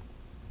shower.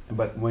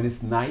 But when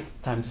it's night,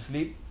 time to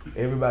sleep,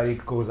 everybody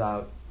goes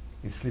out,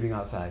 is sleeping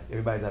outside.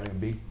 Everybody's having a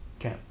big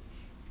camp.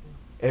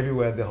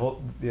 Everywhere,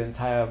 the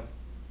entire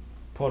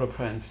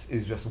Port-au-Prince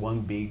is just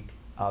one big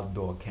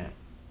outdoor camp.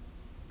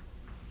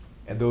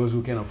 And those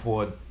who can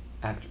afford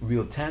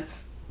real tents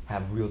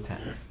have real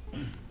tents.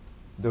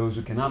 Those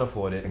who cannot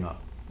afford it,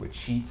 up with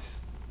sheets,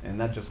 and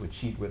not just with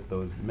sheet, with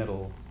those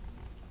metal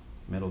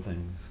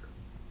things,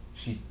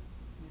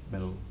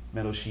 metal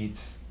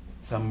sheets.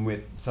 Some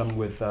with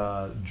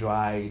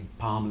dried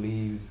palm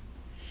leaves,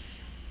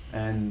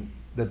 and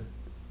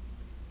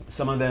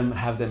some of them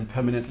have them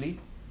permanently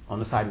on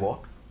the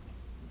sidewalk.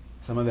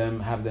 Some of them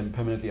have them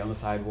permanently on the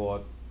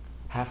sidewalk,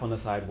 half on the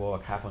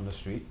sidewalk, half on the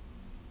street.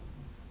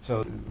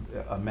 So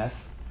a mess.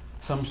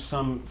 Some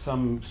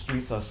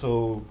streets are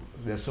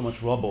there's so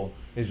much rubble,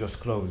 it's just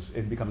closed.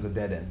 It becomes a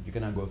dead end. You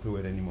cannot go through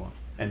it anymore.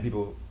 And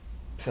people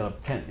set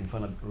up tent in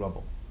front of the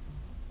rubble.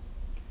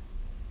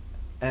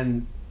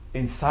 And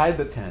inside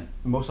the tent,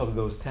 most of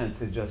those tents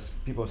is just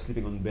people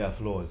sleeping on bare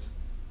floors.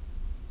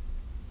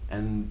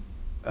 And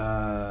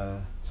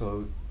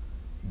so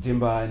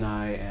Jimba and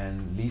I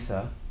and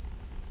Lisa,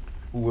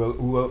 we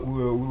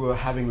were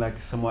having like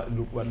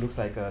what looks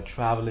like a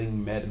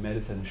traveling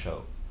medicine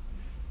show.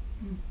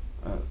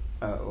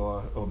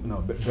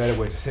 Better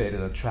way to say it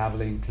is a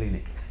traveling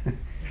clinic.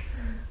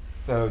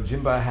 So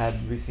Jimba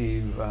had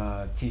received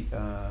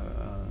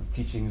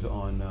teachings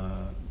on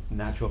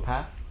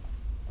naturopathic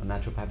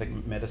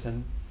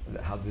medicine,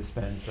 how to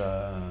dispense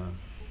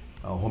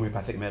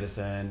homeopathic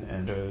medicine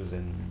and herbs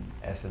and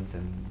essence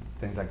and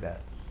things like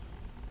that.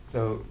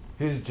 So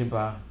here's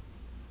Jimba,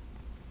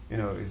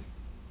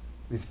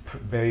 this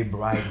very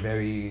bright,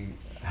 very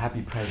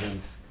happy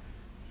presence,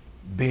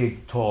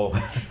 big, tall,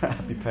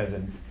 happy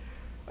presence,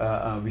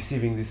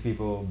 receiving these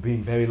people,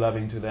 being very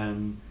loving to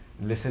them,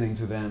 listening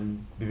to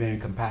them, be very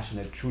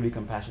compassionate, truly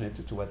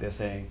compassionate to what they're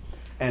saying.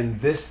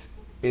 And this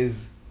is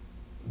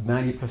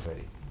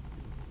 90%.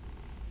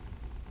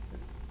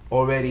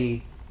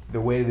 Already,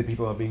 the way the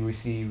people are being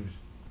received,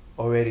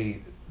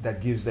 already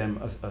that gives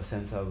them a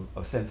sense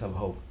of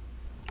hope.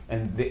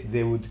 And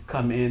they would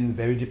come in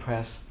very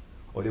depressed,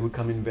 or they would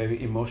come in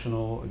very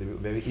emotional, or they were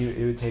very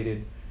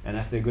irritated, and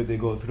after they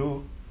go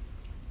through,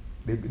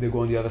 they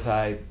go on the other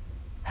side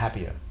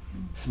happier,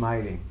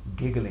 smiling,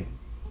 giggling.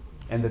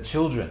 And the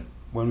children,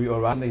 when we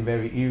were something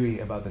very eerie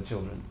about the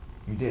children,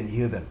 you didn't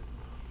hear them.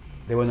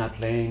 They were not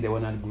playing, they were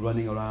not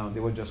running around, they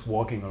were just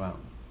walking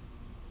around.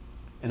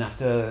 And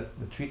after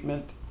the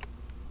treatment,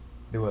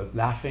 they were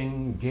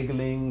laughing,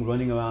 giggling,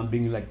 running around,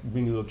 being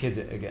little kids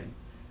again.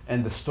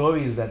 And the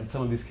stories that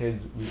some of these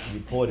kids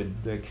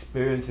reported, the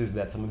experiences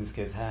that some of these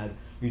kids had,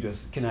 you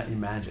just cannot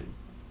imagine.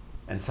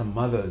 And some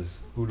mothers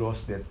who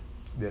lost their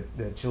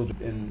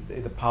children, and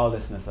the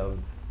powerlessness of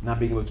not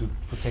being able to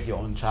protect your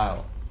own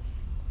child.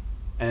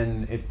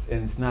 And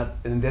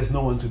there's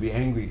no one to be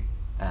angry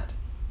at.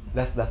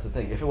 That's the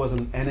thing. If it was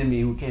an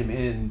enemy who came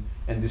in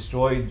and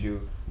destroyed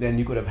you, then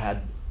you could have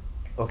had,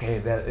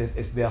 okay,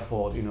 it's their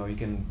fault. You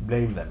can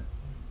blame them,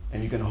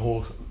 and you can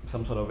hold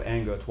some sort of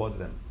anger towards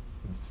them.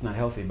 It's not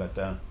healthy, but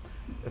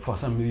For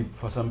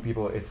some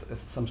people, it's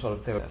some sort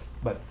of therapy.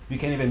 But you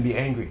can't even be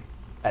angry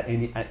at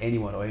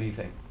anyone or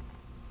anything.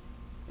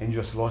 And you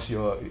just lost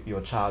your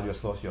child, you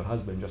just lost your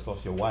husband, you just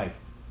lost your wife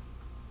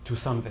to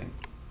something.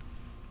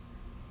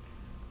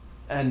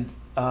 And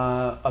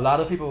a lot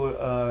of people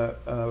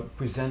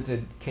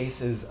presented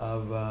cases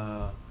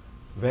of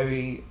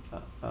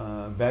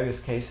various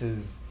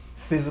cases,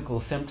 physical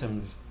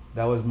symptoms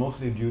that was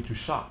mostly due to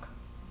shock,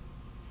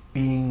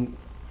 being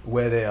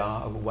where they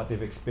are, of what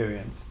they've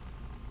experienced,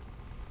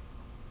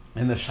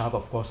 and the shock,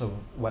 of course, of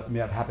what may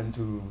have happened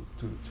to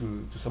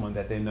someone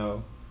that they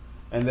know.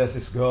 And there's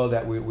this girl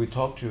that we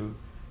talked to,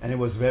 and it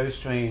was very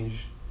strange,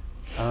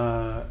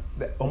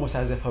 almost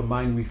as if her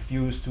mind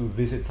refused to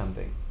visit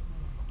something.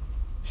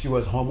 She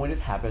was home when it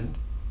happened.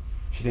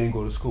 She didn't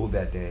go to school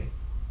that day,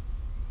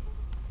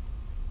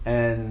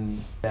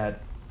 and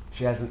that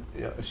she hasn't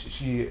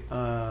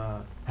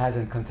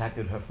hasn't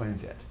contacted her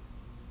friends yet,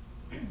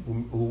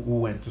 who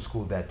went to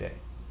school that day.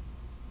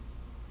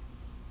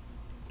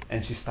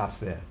 And she stops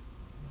there.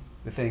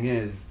 The thing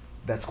is,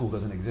 that school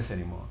doesn't exist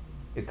anymore.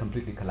 It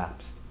completely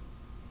collapsed,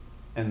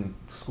 and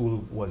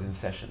school was in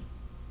session.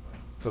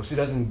 So she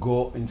doesn't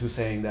go into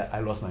saying that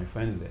I lost my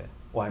friends there,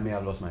 or I may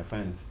have lost my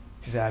friends.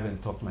 She said, I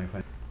haven't talked to my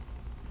friends.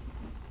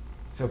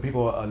 So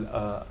people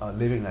are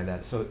living like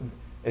that. So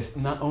it's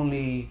not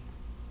only,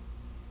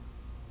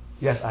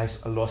 yes, I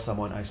lost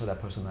someone, I saw that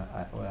person,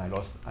 I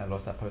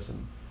lost that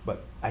person,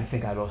 but I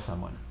think I lost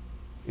someone.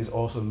 Is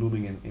also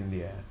looming in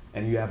the air,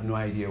 and you have no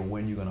idea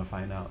when you're going to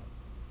find out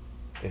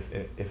if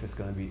it's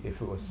going to be,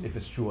 if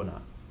it's true or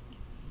not.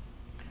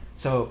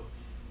 So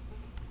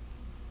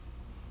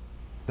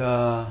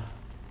the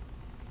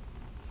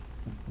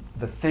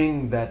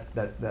thing that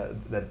the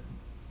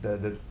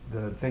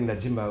thing that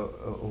Jimba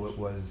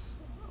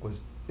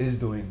is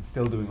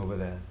still doing over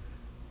there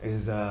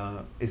is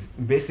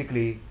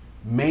basically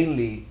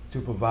mainly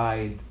to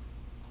provide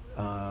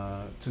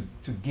to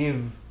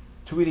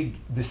really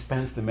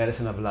dispense the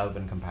medicine of love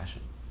and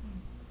compassion.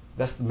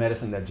 That's the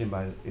medicine that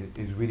Jimba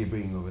is really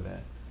bringing over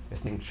there.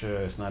 It's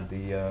nature. It's not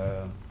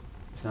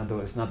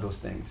those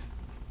things.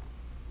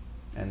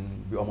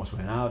 And we almost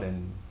went out,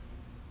 and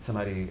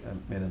somebody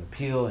made an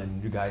appeal,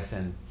 and you guys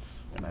sent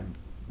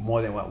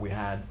more than what we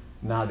had.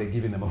 Now they're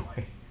giving them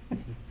away.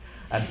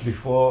 And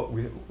before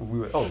we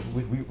were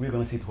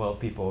going to see 12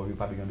 people. We're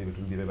probably going to be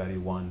able to give everybody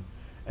one.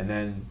 And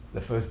then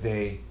the first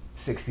day,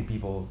 60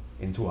 people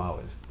in 2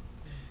 hours.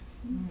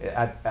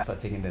 I start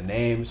taking their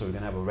names, so we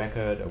can have a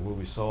record of who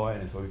we saw,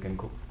 and so we can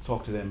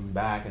talk to them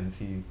back and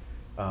see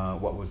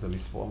what was the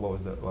response,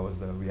 what was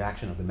the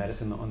reaction of the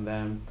medicine on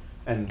them,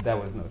 and that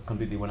was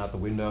completely went out the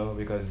window,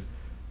 because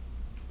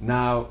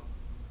now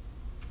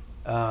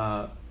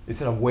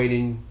instead of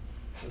waiting,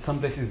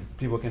 some places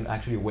people can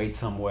actually wait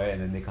somewhere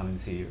and then they come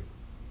and see you,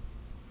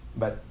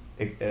 but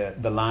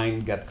the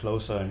line got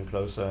closer and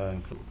closer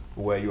and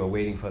where you are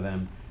waiting for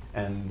them,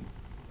 and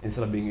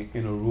instead of being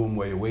in a room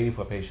where you're waiting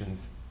for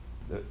patients,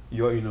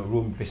 you're in a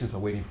room, patients are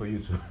waiting for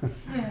you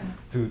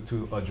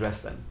to address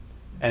them.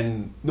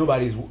 And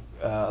nobody's,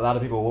 a lot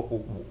of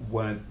people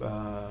weren't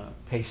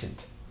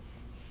patient.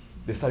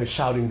 They started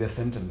shouting their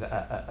symptoms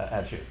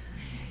at you.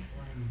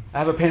 I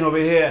have a pain over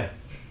here.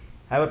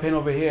 I have a pain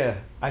over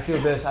here. I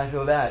feel this, I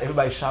feel that.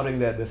 Everybody's shouting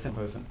their same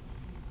person.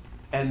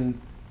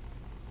 And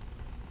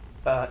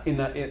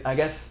I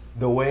guess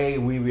the way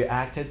we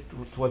reacted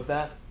towards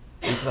that,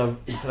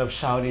 instead of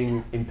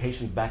shouting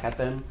impatient back at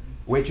them,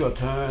 wait your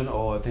turn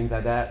or things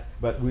like that,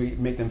 but we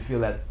make them feel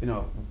that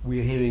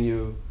we're hearing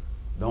you.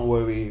 Don't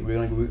worry, we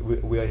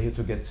are here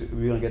to get to.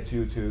 We're gonna get to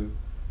you too,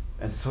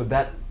 and so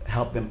that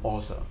helped them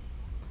also.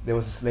 There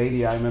was this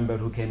lady I remember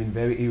who came in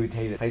very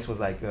irritated. Her face was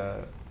like,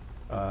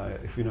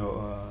 if you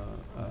know,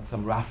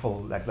 some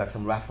raffle, like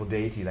some raffle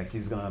deity, like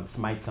she's gonna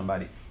smite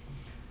somebody,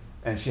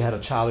 and she had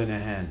a child in her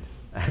hand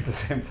at the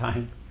same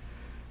time.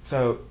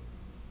 So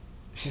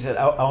she said,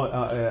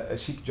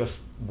 she just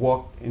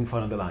walked in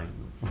front of the line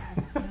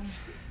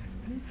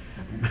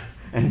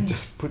and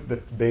just put the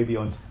baby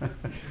on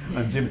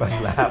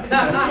Jimba's lap.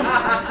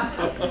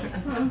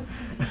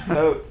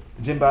 So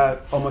Jimba,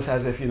 almost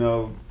as if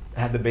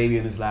had the baby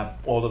in his lap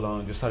all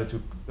along, just started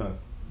to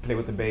play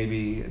with the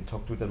baby and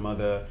talk to the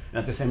mother, and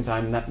at the same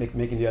time not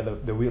making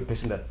the real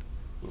patient that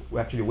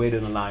actually waited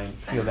in the line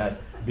feel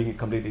that being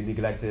completely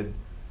neglected.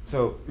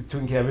 So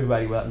taking care of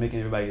everybody without making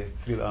everybody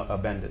feel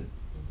abandoned.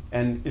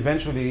 And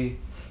eventually,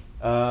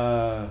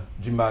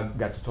 Jimba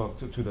got to talk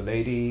to the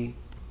lady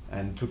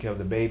and took care of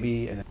the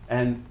baby.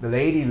 And the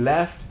lady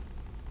left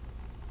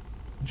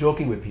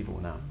joking with people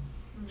now.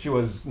 She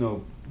was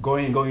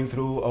going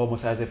through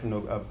almost as if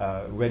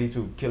ready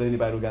to kill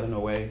anybody who got in her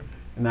way.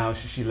 And now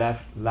she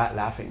left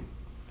laughing.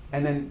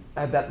 And then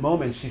at that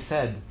moment she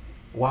said,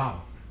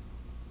 wow,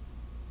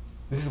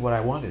 this is what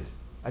I wanted.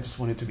 I just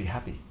wanted to be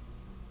happy.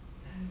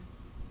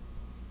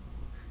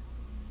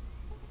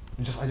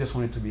 I just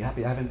wanted to be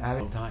happy. I haven't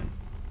had time.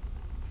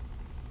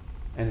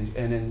 And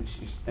then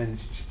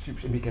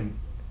she became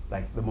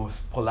like the most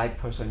polite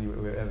person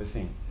you've ever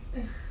seen.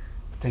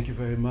 thank you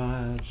very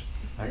much.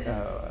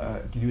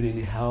 Do you need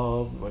any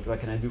help? What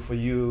can I do for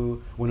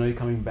you? When are you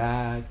coming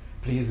back?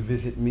 Please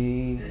visit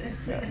me.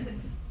 Yeah.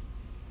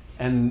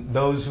 And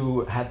those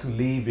who had to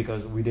leave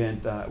because we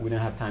didn't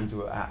have time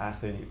to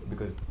ask any,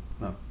 because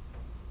no,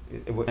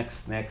 it was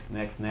next.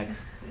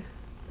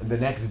 The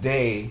next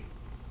day,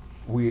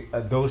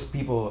 those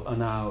people are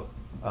now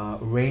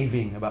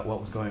raving about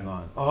what was going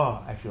on.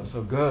 Oh, I feel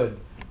so good.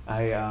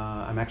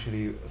 I'm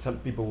actually. Some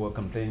people were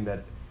complaining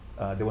that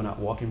they were not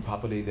walking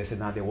properly. They said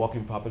now they're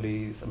walking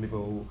properly. Some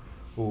people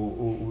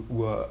who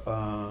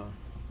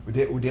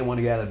didn't want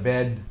to get out of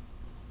bed.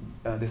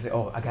 They say,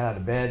 "Oh, I got out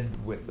of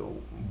bed with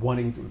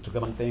wanting to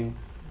get one thing."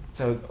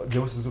 So this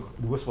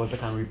was the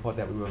kind of report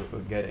that we were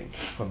getting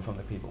from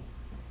the people.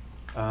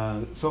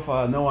 So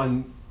far, no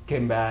one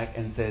came back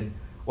and said,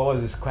 "What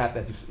was this crap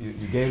that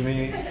you gave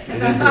me? It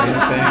didn't do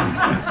anything.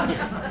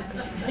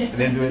 It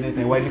didn't do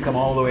anything. Why did you come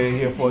all the way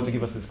here for to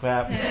give us this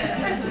crap?"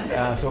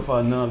 So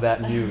far, none of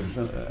that news.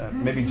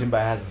 Maybe Jimba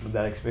has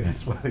that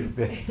experience while he's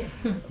there,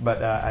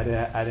 but I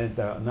didn't.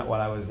 Not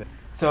while I was there.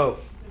 So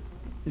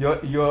you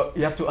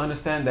have to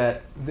understand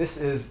that this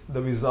is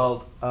the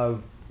result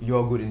of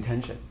your good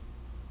intention.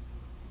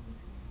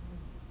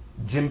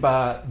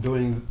 Jimba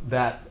doing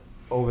that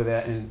over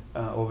there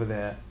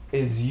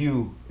is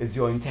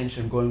your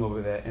intention going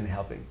over there and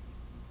helping.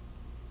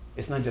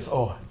 It's not just,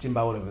 oh,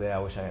 Jimba over there, I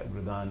wish I would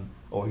have done,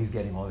 or he's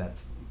getting all that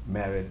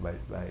married by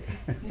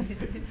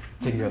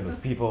taking care of those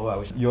people. I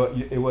wish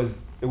it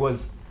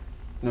was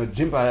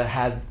Jimba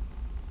had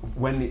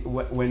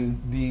when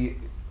the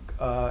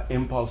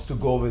impulse to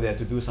go over there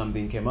to do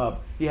something came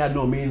up, he had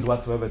no means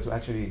whatsoever to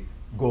actually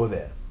go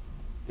there.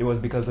 It was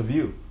because of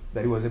you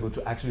that he was able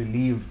to actually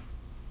leave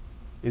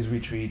his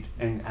retreat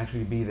and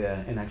actually be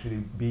there and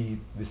actually be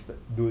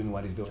doing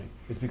what he's doing.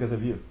 It's because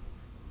of you.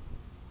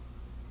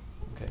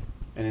 Okay,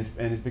 and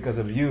it's because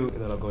of you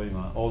that are going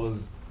on. All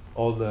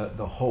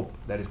the hope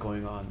that is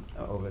going on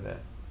over there.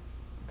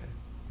 Okay.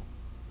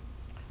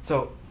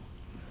 So,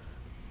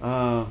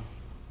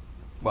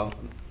 well,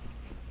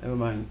 never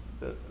mind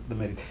the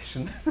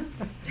meditation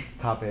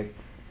topic.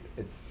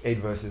 It's 8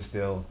 verses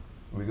still.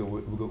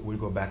 We'll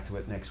go back to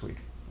it next week.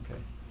 Okay.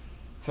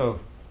 So.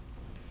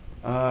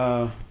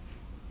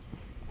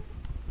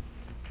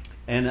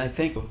 And I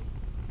think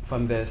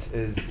from this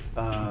is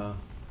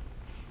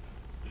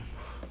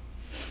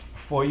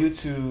for you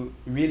to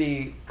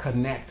really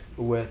connect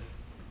with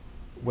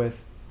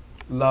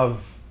love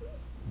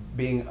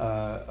being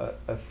a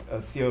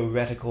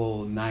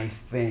theoretical nice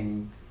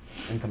thing,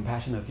 and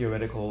compassion a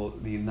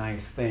theoretically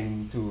nice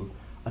thing, to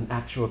an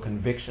actual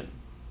conviction.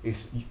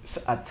 Is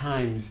at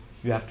times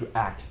you have to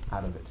act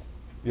out of it.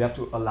 You have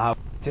to allow it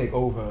to take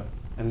over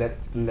and let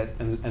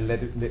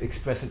it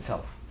express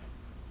itself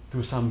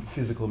through some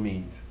physical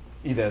means,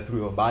 either through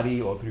your body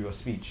or through your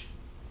speech.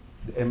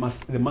 You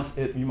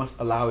must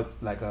allow it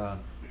like a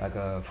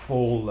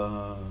full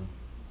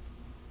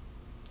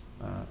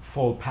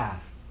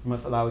path. You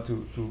must allow it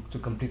to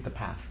complete the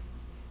path.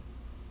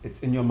 It's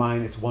in your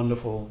mind. It's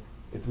wonderful.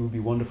 It will be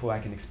wonderful. I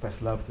can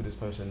express love to this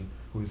person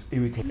who is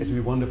irritated. It will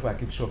be wonderful. I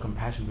can show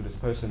compassion to this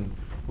person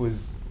who is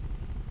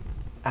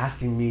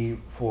asking me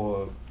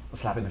for a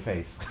slap in the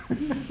face.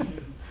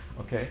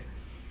 Okay.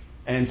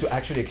 And to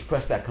actually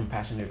express that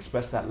compassion, to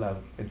express that love,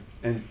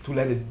 and to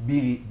let it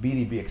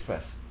be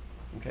expressed.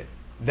 Okay.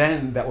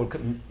 Then that will.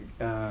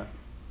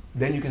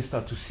 Then you can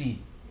start to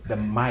see the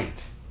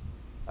might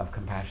of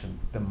compassion,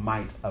 the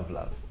might of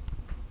love.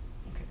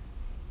 Okay.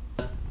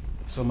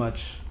 So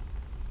much.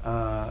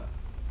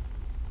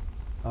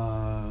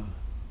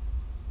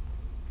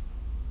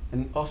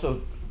 And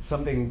also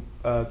something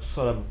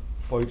sort of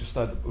for you to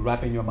start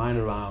wrapping your mind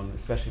around,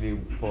 especially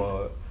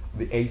for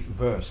the 8th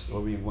verse, or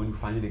when we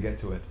finally get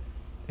to it.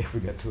 If we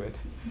get to it,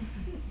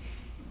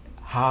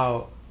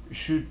 how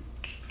should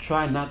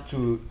try not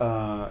to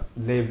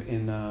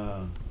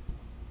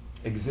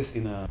exist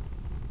in a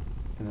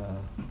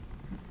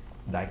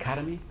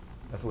dichotomy.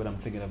 That's what I'm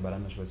thinking of, but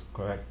I'm not sure it's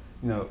correct.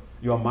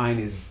 Your mind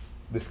is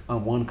this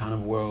one kind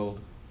of world,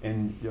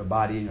 and your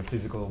body and your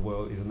physical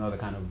world is another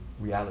kind of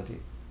reality.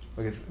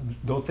 Okay,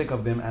 don't think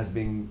of them as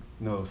being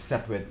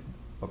separate.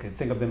 Okay,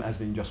 think of them as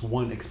being just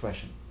one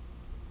expression.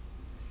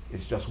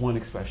 It's just one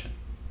expression.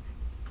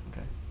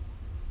 Okay.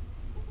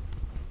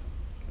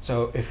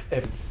 So if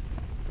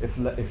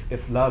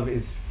love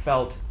is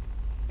felt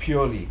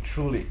purely,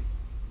 truly,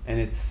 and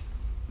it's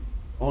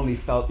only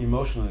felt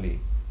emotionally,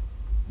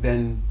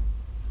 then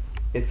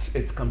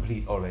it's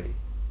complete already.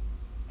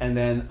 And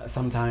then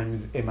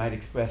sometimes it might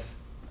express.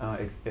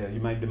 There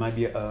might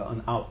be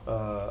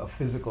a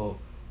physical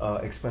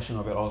expression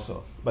of it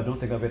also. But don't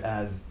think of it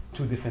as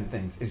two different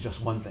things. It's just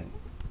one thing.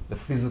 The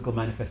physical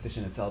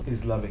manifestation itself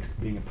is love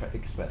being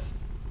expressed.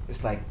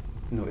 It's like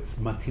it's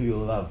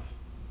material love.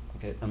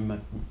 Okay,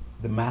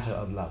 the matter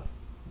of love.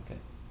 Okay,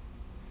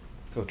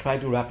 so try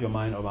to wrap your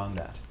mind around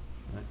that.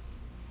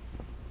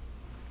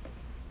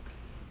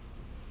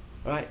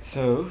 All right,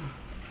 so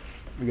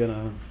we're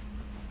gonna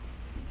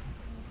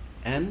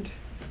end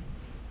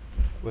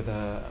with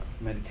a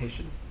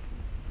meditation.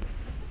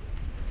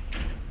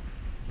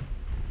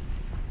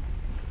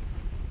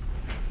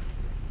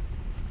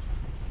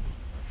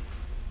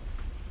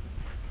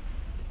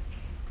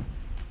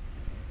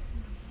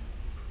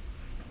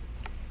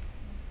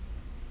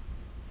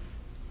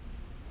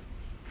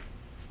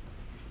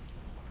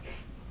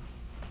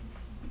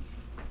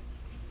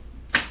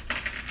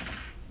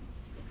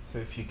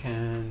 if you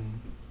can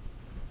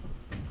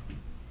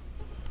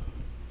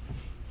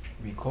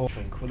recall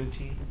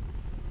tranquility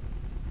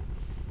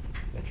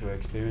that you're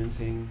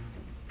experiencing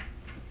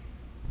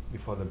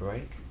before the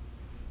break,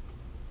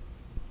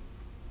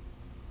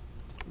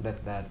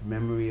 let that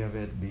memory of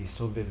it be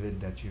so vivid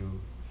that you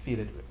feel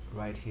it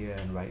right here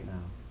and right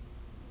now.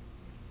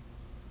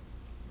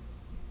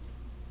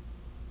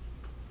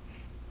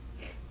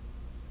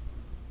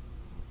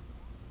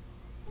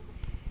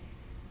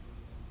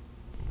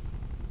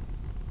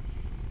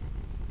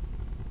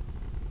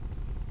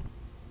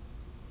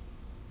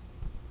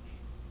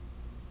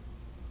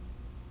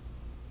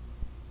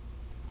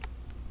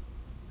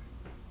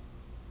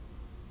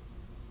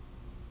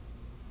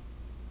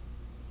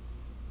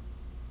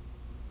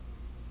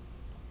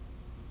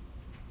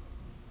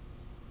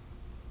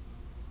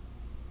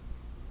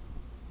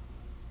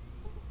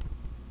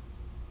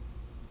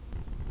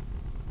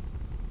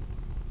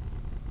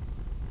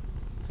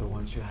 So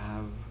once you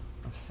have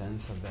a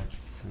sense of that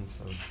sense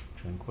of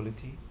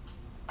tranquility,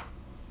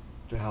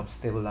 to help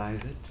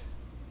stabilize it,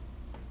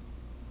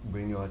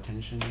 bring your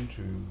attention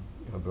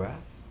to your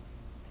breath,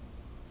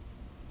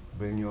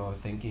 bring your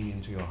thinking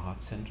into your heart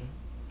center.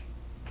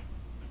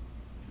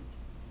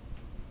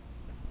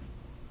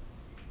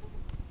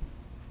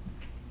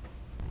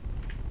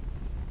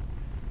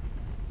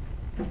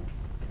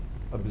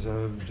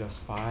 Observe just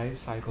 5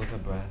 cycles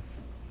of breath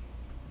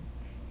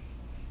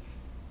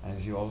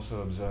as you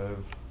also observe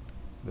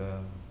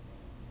the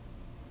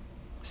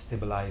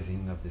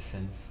stabilizing of the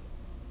sense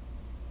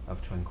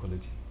of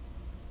tranquility.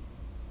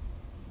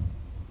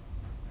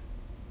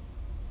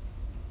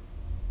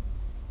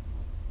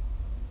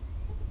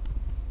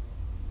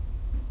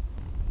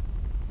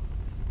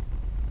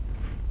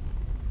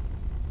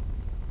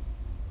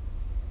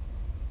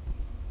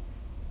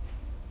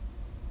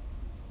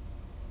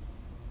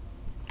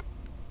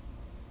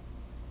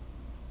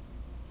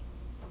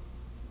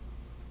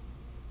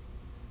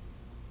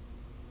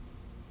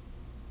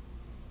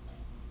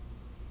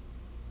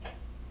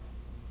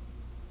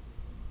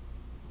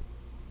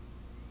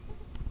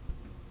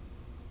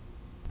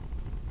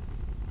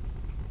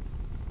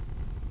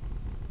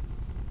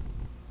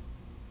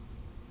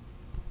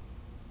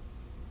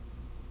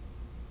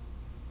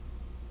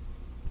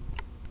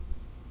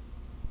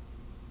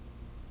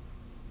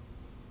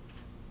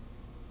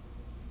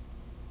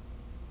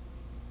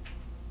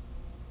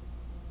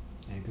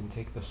 And you can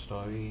take the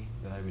story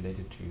that I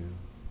related to you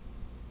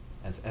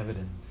as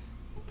evidence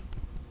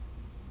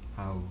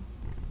how,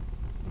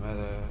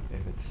 whether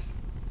if it's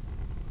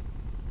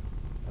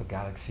a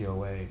galaxy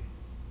away,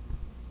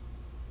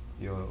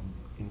 your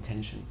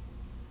intention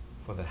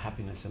for the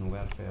happiness and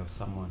welfare of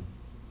someone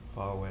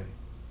far away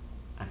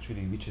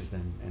actually reaches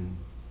them and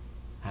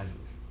has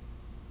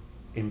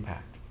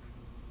impact.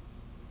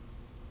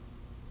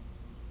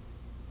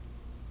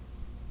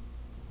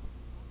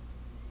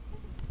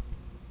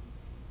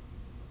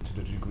 To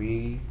the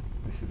degree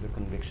this is a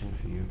conviction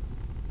for you,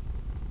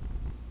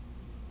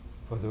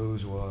 for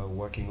those who are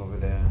working over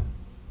there,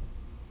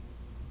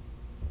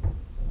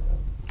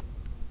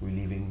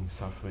 relieving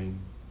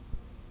suffering,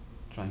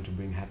 trying to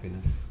bring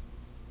happiness,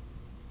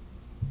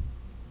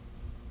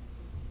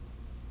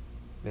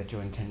 let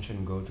your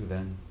intention go to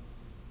them.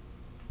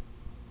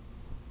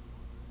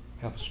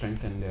 Help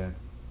strengthen their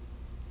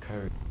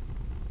courage,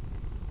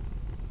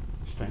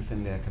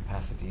 strengthen their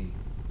capacity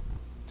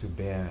to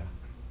bear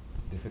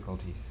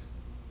difficulties.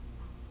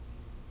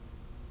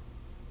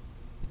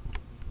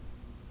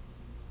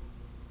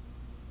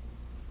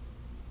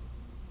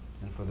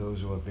 And for those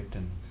who are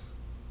victims,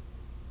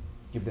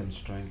 give them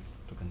strength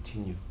to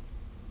continue.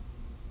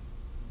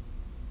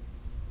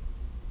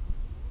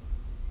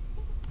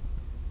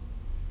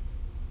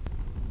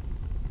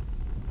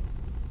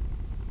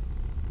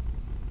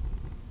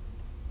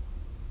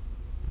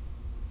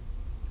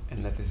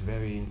 And let this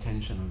very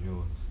intention of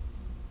yours,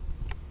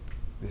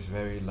 this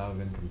very love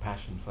and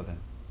compassion for them,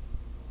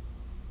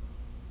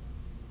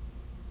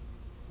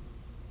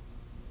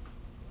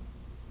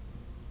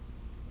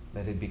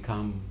 let it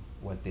become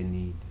what they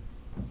need,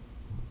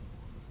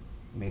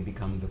 may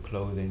become the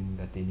clothing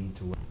that they need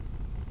to wear,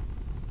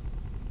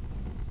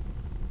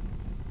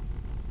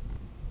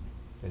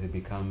 let it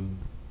become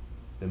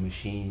the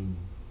machine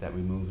that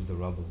removes the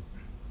rubble,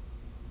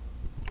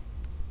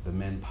 the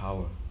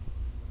manpower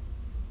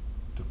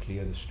to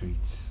clear the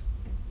streets.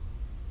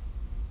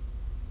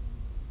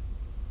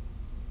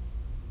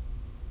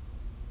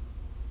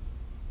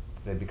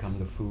 They become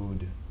the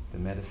food, the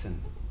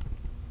medicine,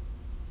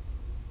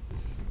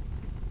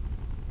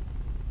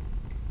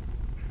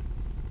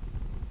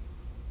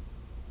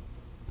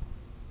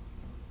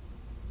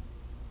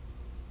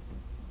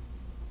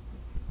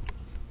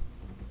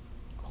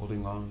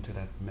 holding on to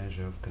that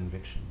measure of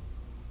conviction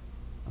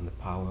and the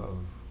power of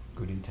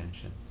good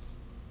intentions.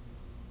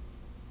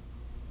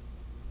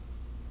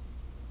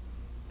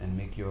 And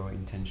make your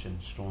intention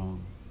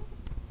strong.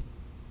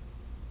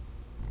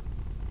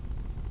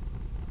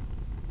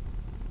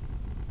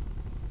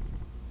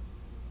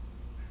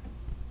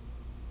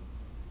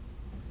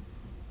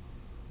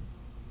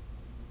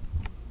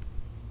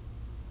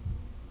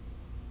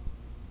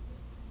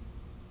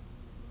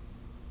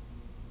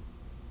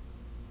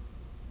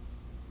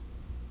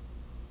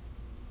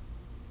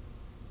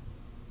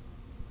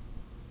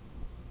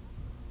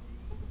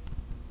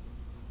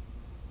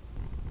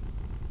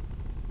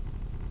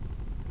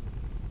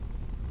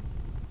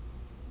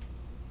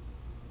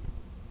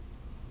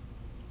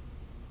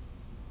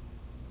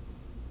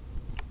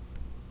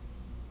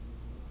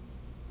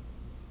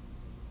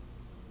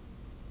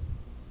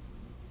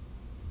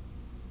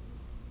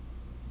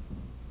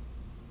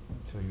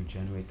 So you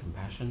generate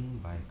compassion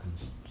by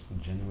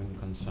genuine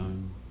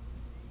concern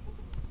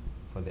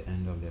for the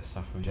end of their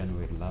suffering.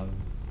 Generate love,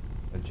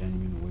 a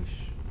genuine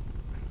wish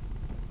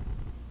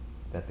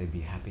that they be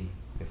happy,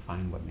 they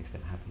find what makes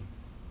them happy.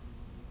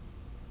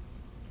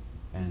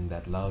 And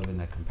that love and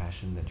that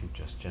compassion that you've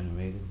just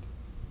generated,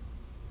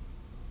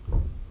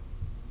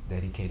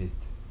 dedicated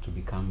to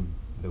become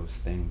those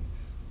things.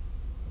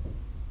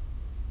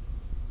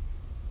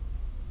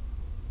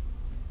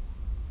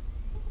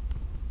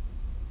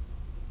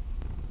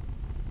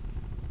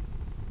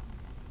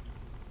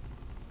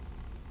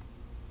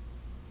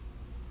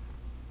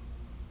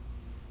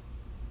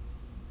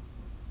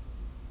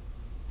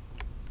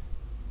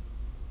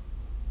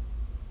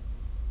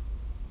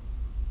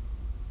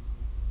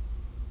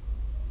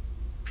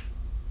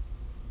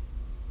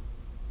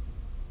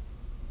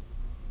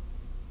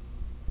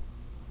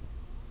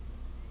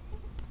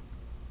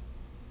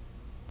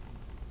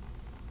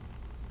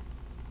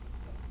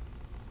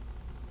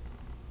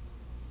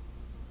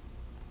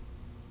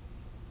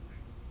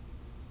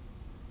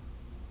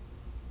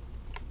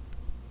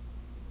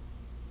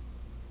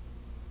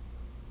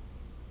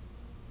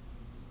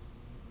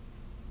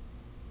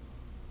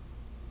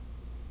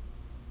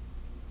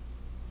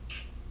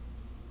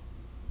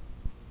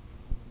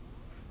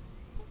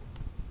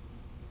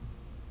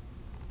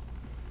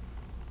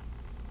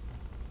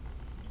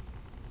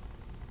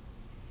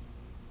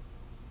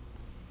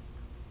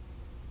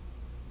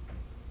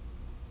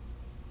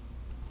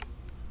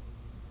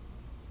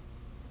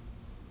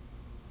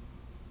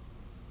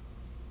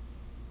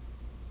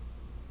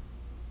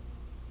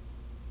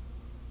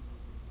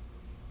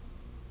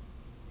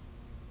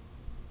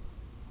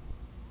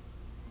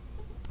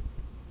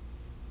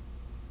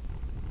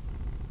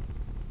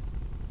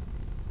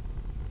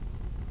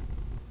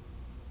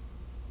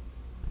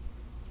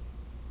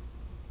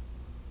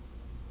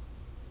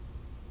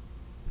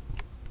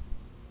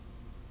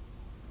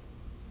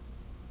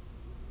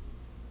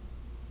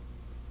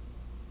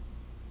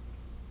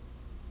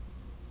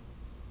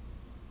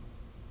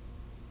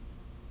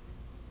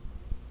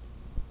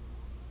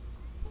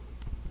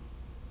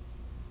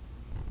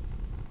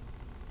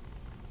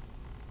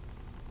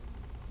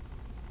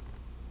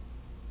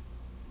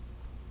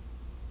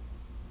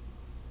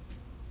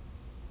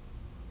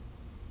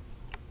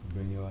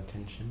 Bring your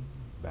attention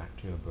back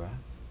to your breath.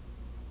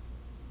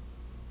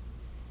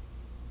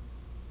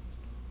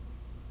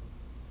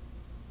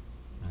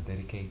 Now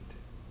dedicate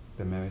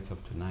the merits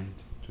of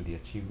tonight to the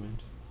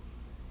achievement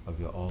of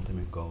your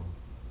ultimate goal.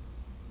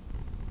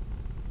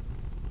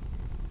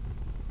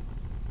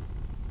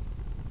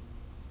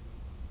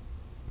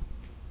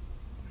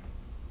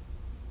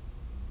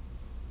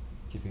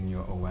 Keeping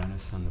your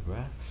awareness on the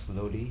breath,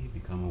 slowly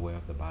become aware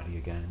of the body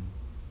again.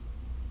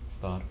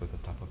 Start with the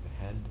top of the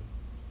head.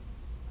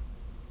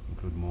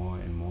 Include more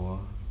and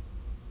more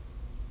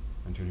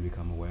until you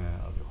become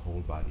aware of your whole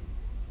body.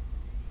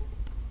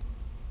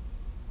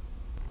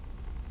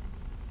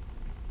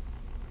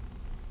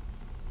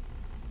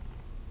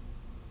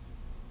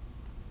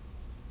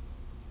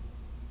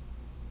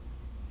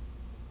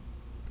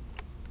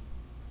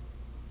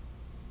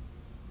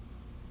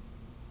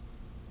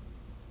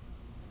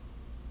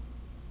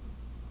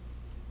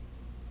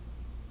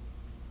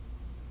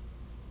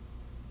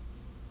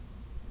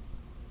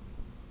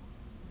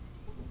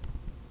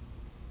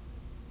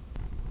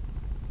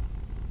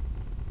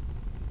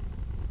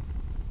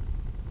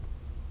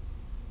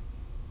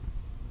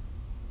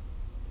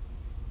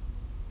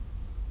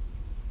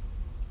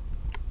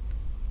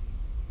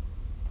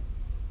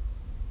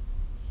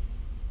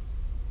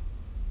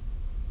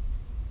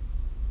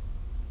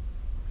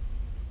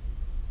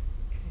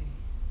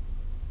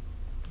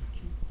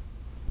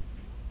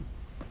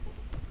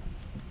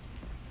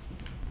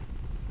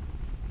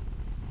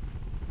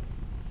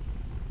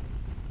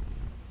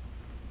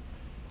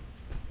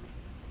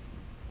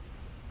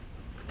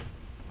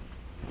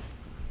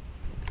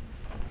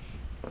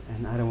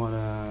 And I don't want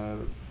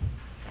to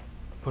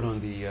put on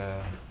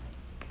the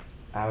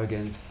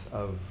arrogance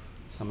of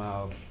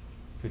somehow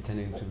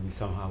pretending to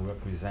somehow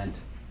represent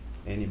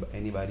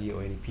anybody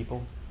or any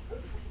people,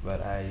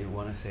 but I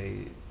want to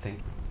say thank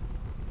you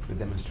for the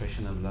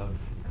demonstration of love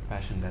and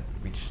compassion that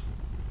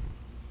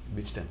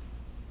reached them.